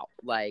take her out.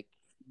 Like,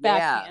 back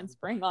yeah,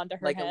 handspring onto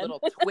her like head. a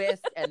little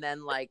twist, and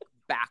then like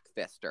back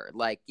fister.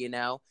 Like, you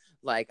know,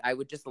 like I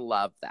would just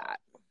love that.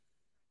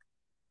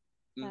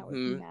 That would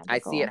be I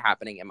see it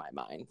happening in my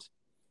mind.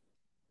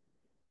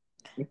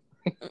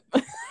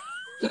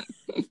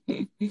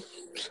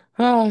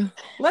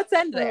 Let's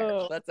end there.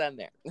 Let's end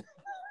there.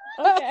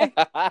 Okay.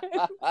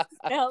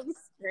 Sounds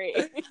great.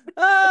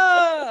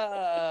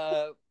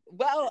 Well,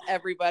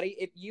 everybody,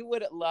 if you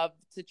would love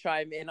to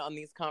chime in on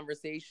these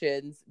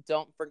conversations,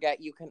 don't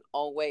forget you can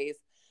always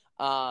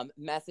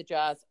message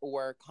us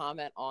or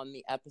comment on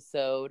the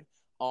episode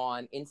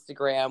on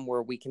Instagram,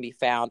 where we can be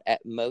found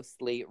at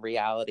Mostly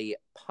Reality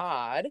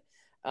Pod,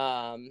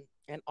 and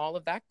all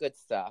of that good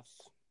stuff.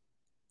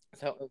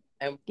 So,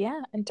 and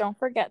don't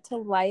forget to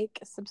like,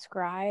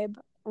 subscribe,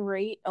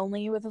 rate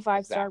only with a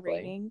 5-star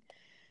rating.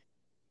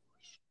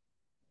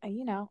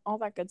 You know, all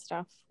that good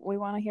stuff. We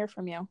want to hear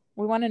from you.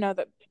 We want to know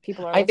that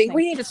people are listening. I think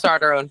we need to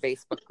start our own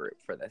Facebook group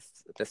for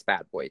this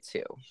bad boy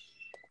too.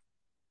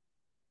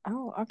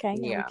 Oh, okay.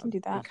 Yeah, we can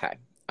do that. Okay.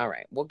 All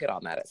right. We'll get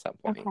on that at some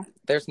point. Okay.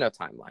 There's no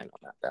timeline on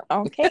that, though.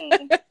 Okay.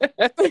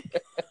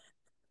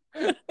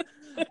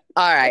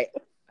 All right.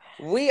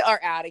 We are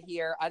out of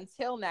here.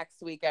 Until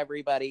next week,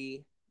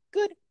 everybody.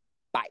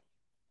 Goodbye.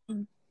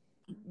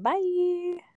 Bye.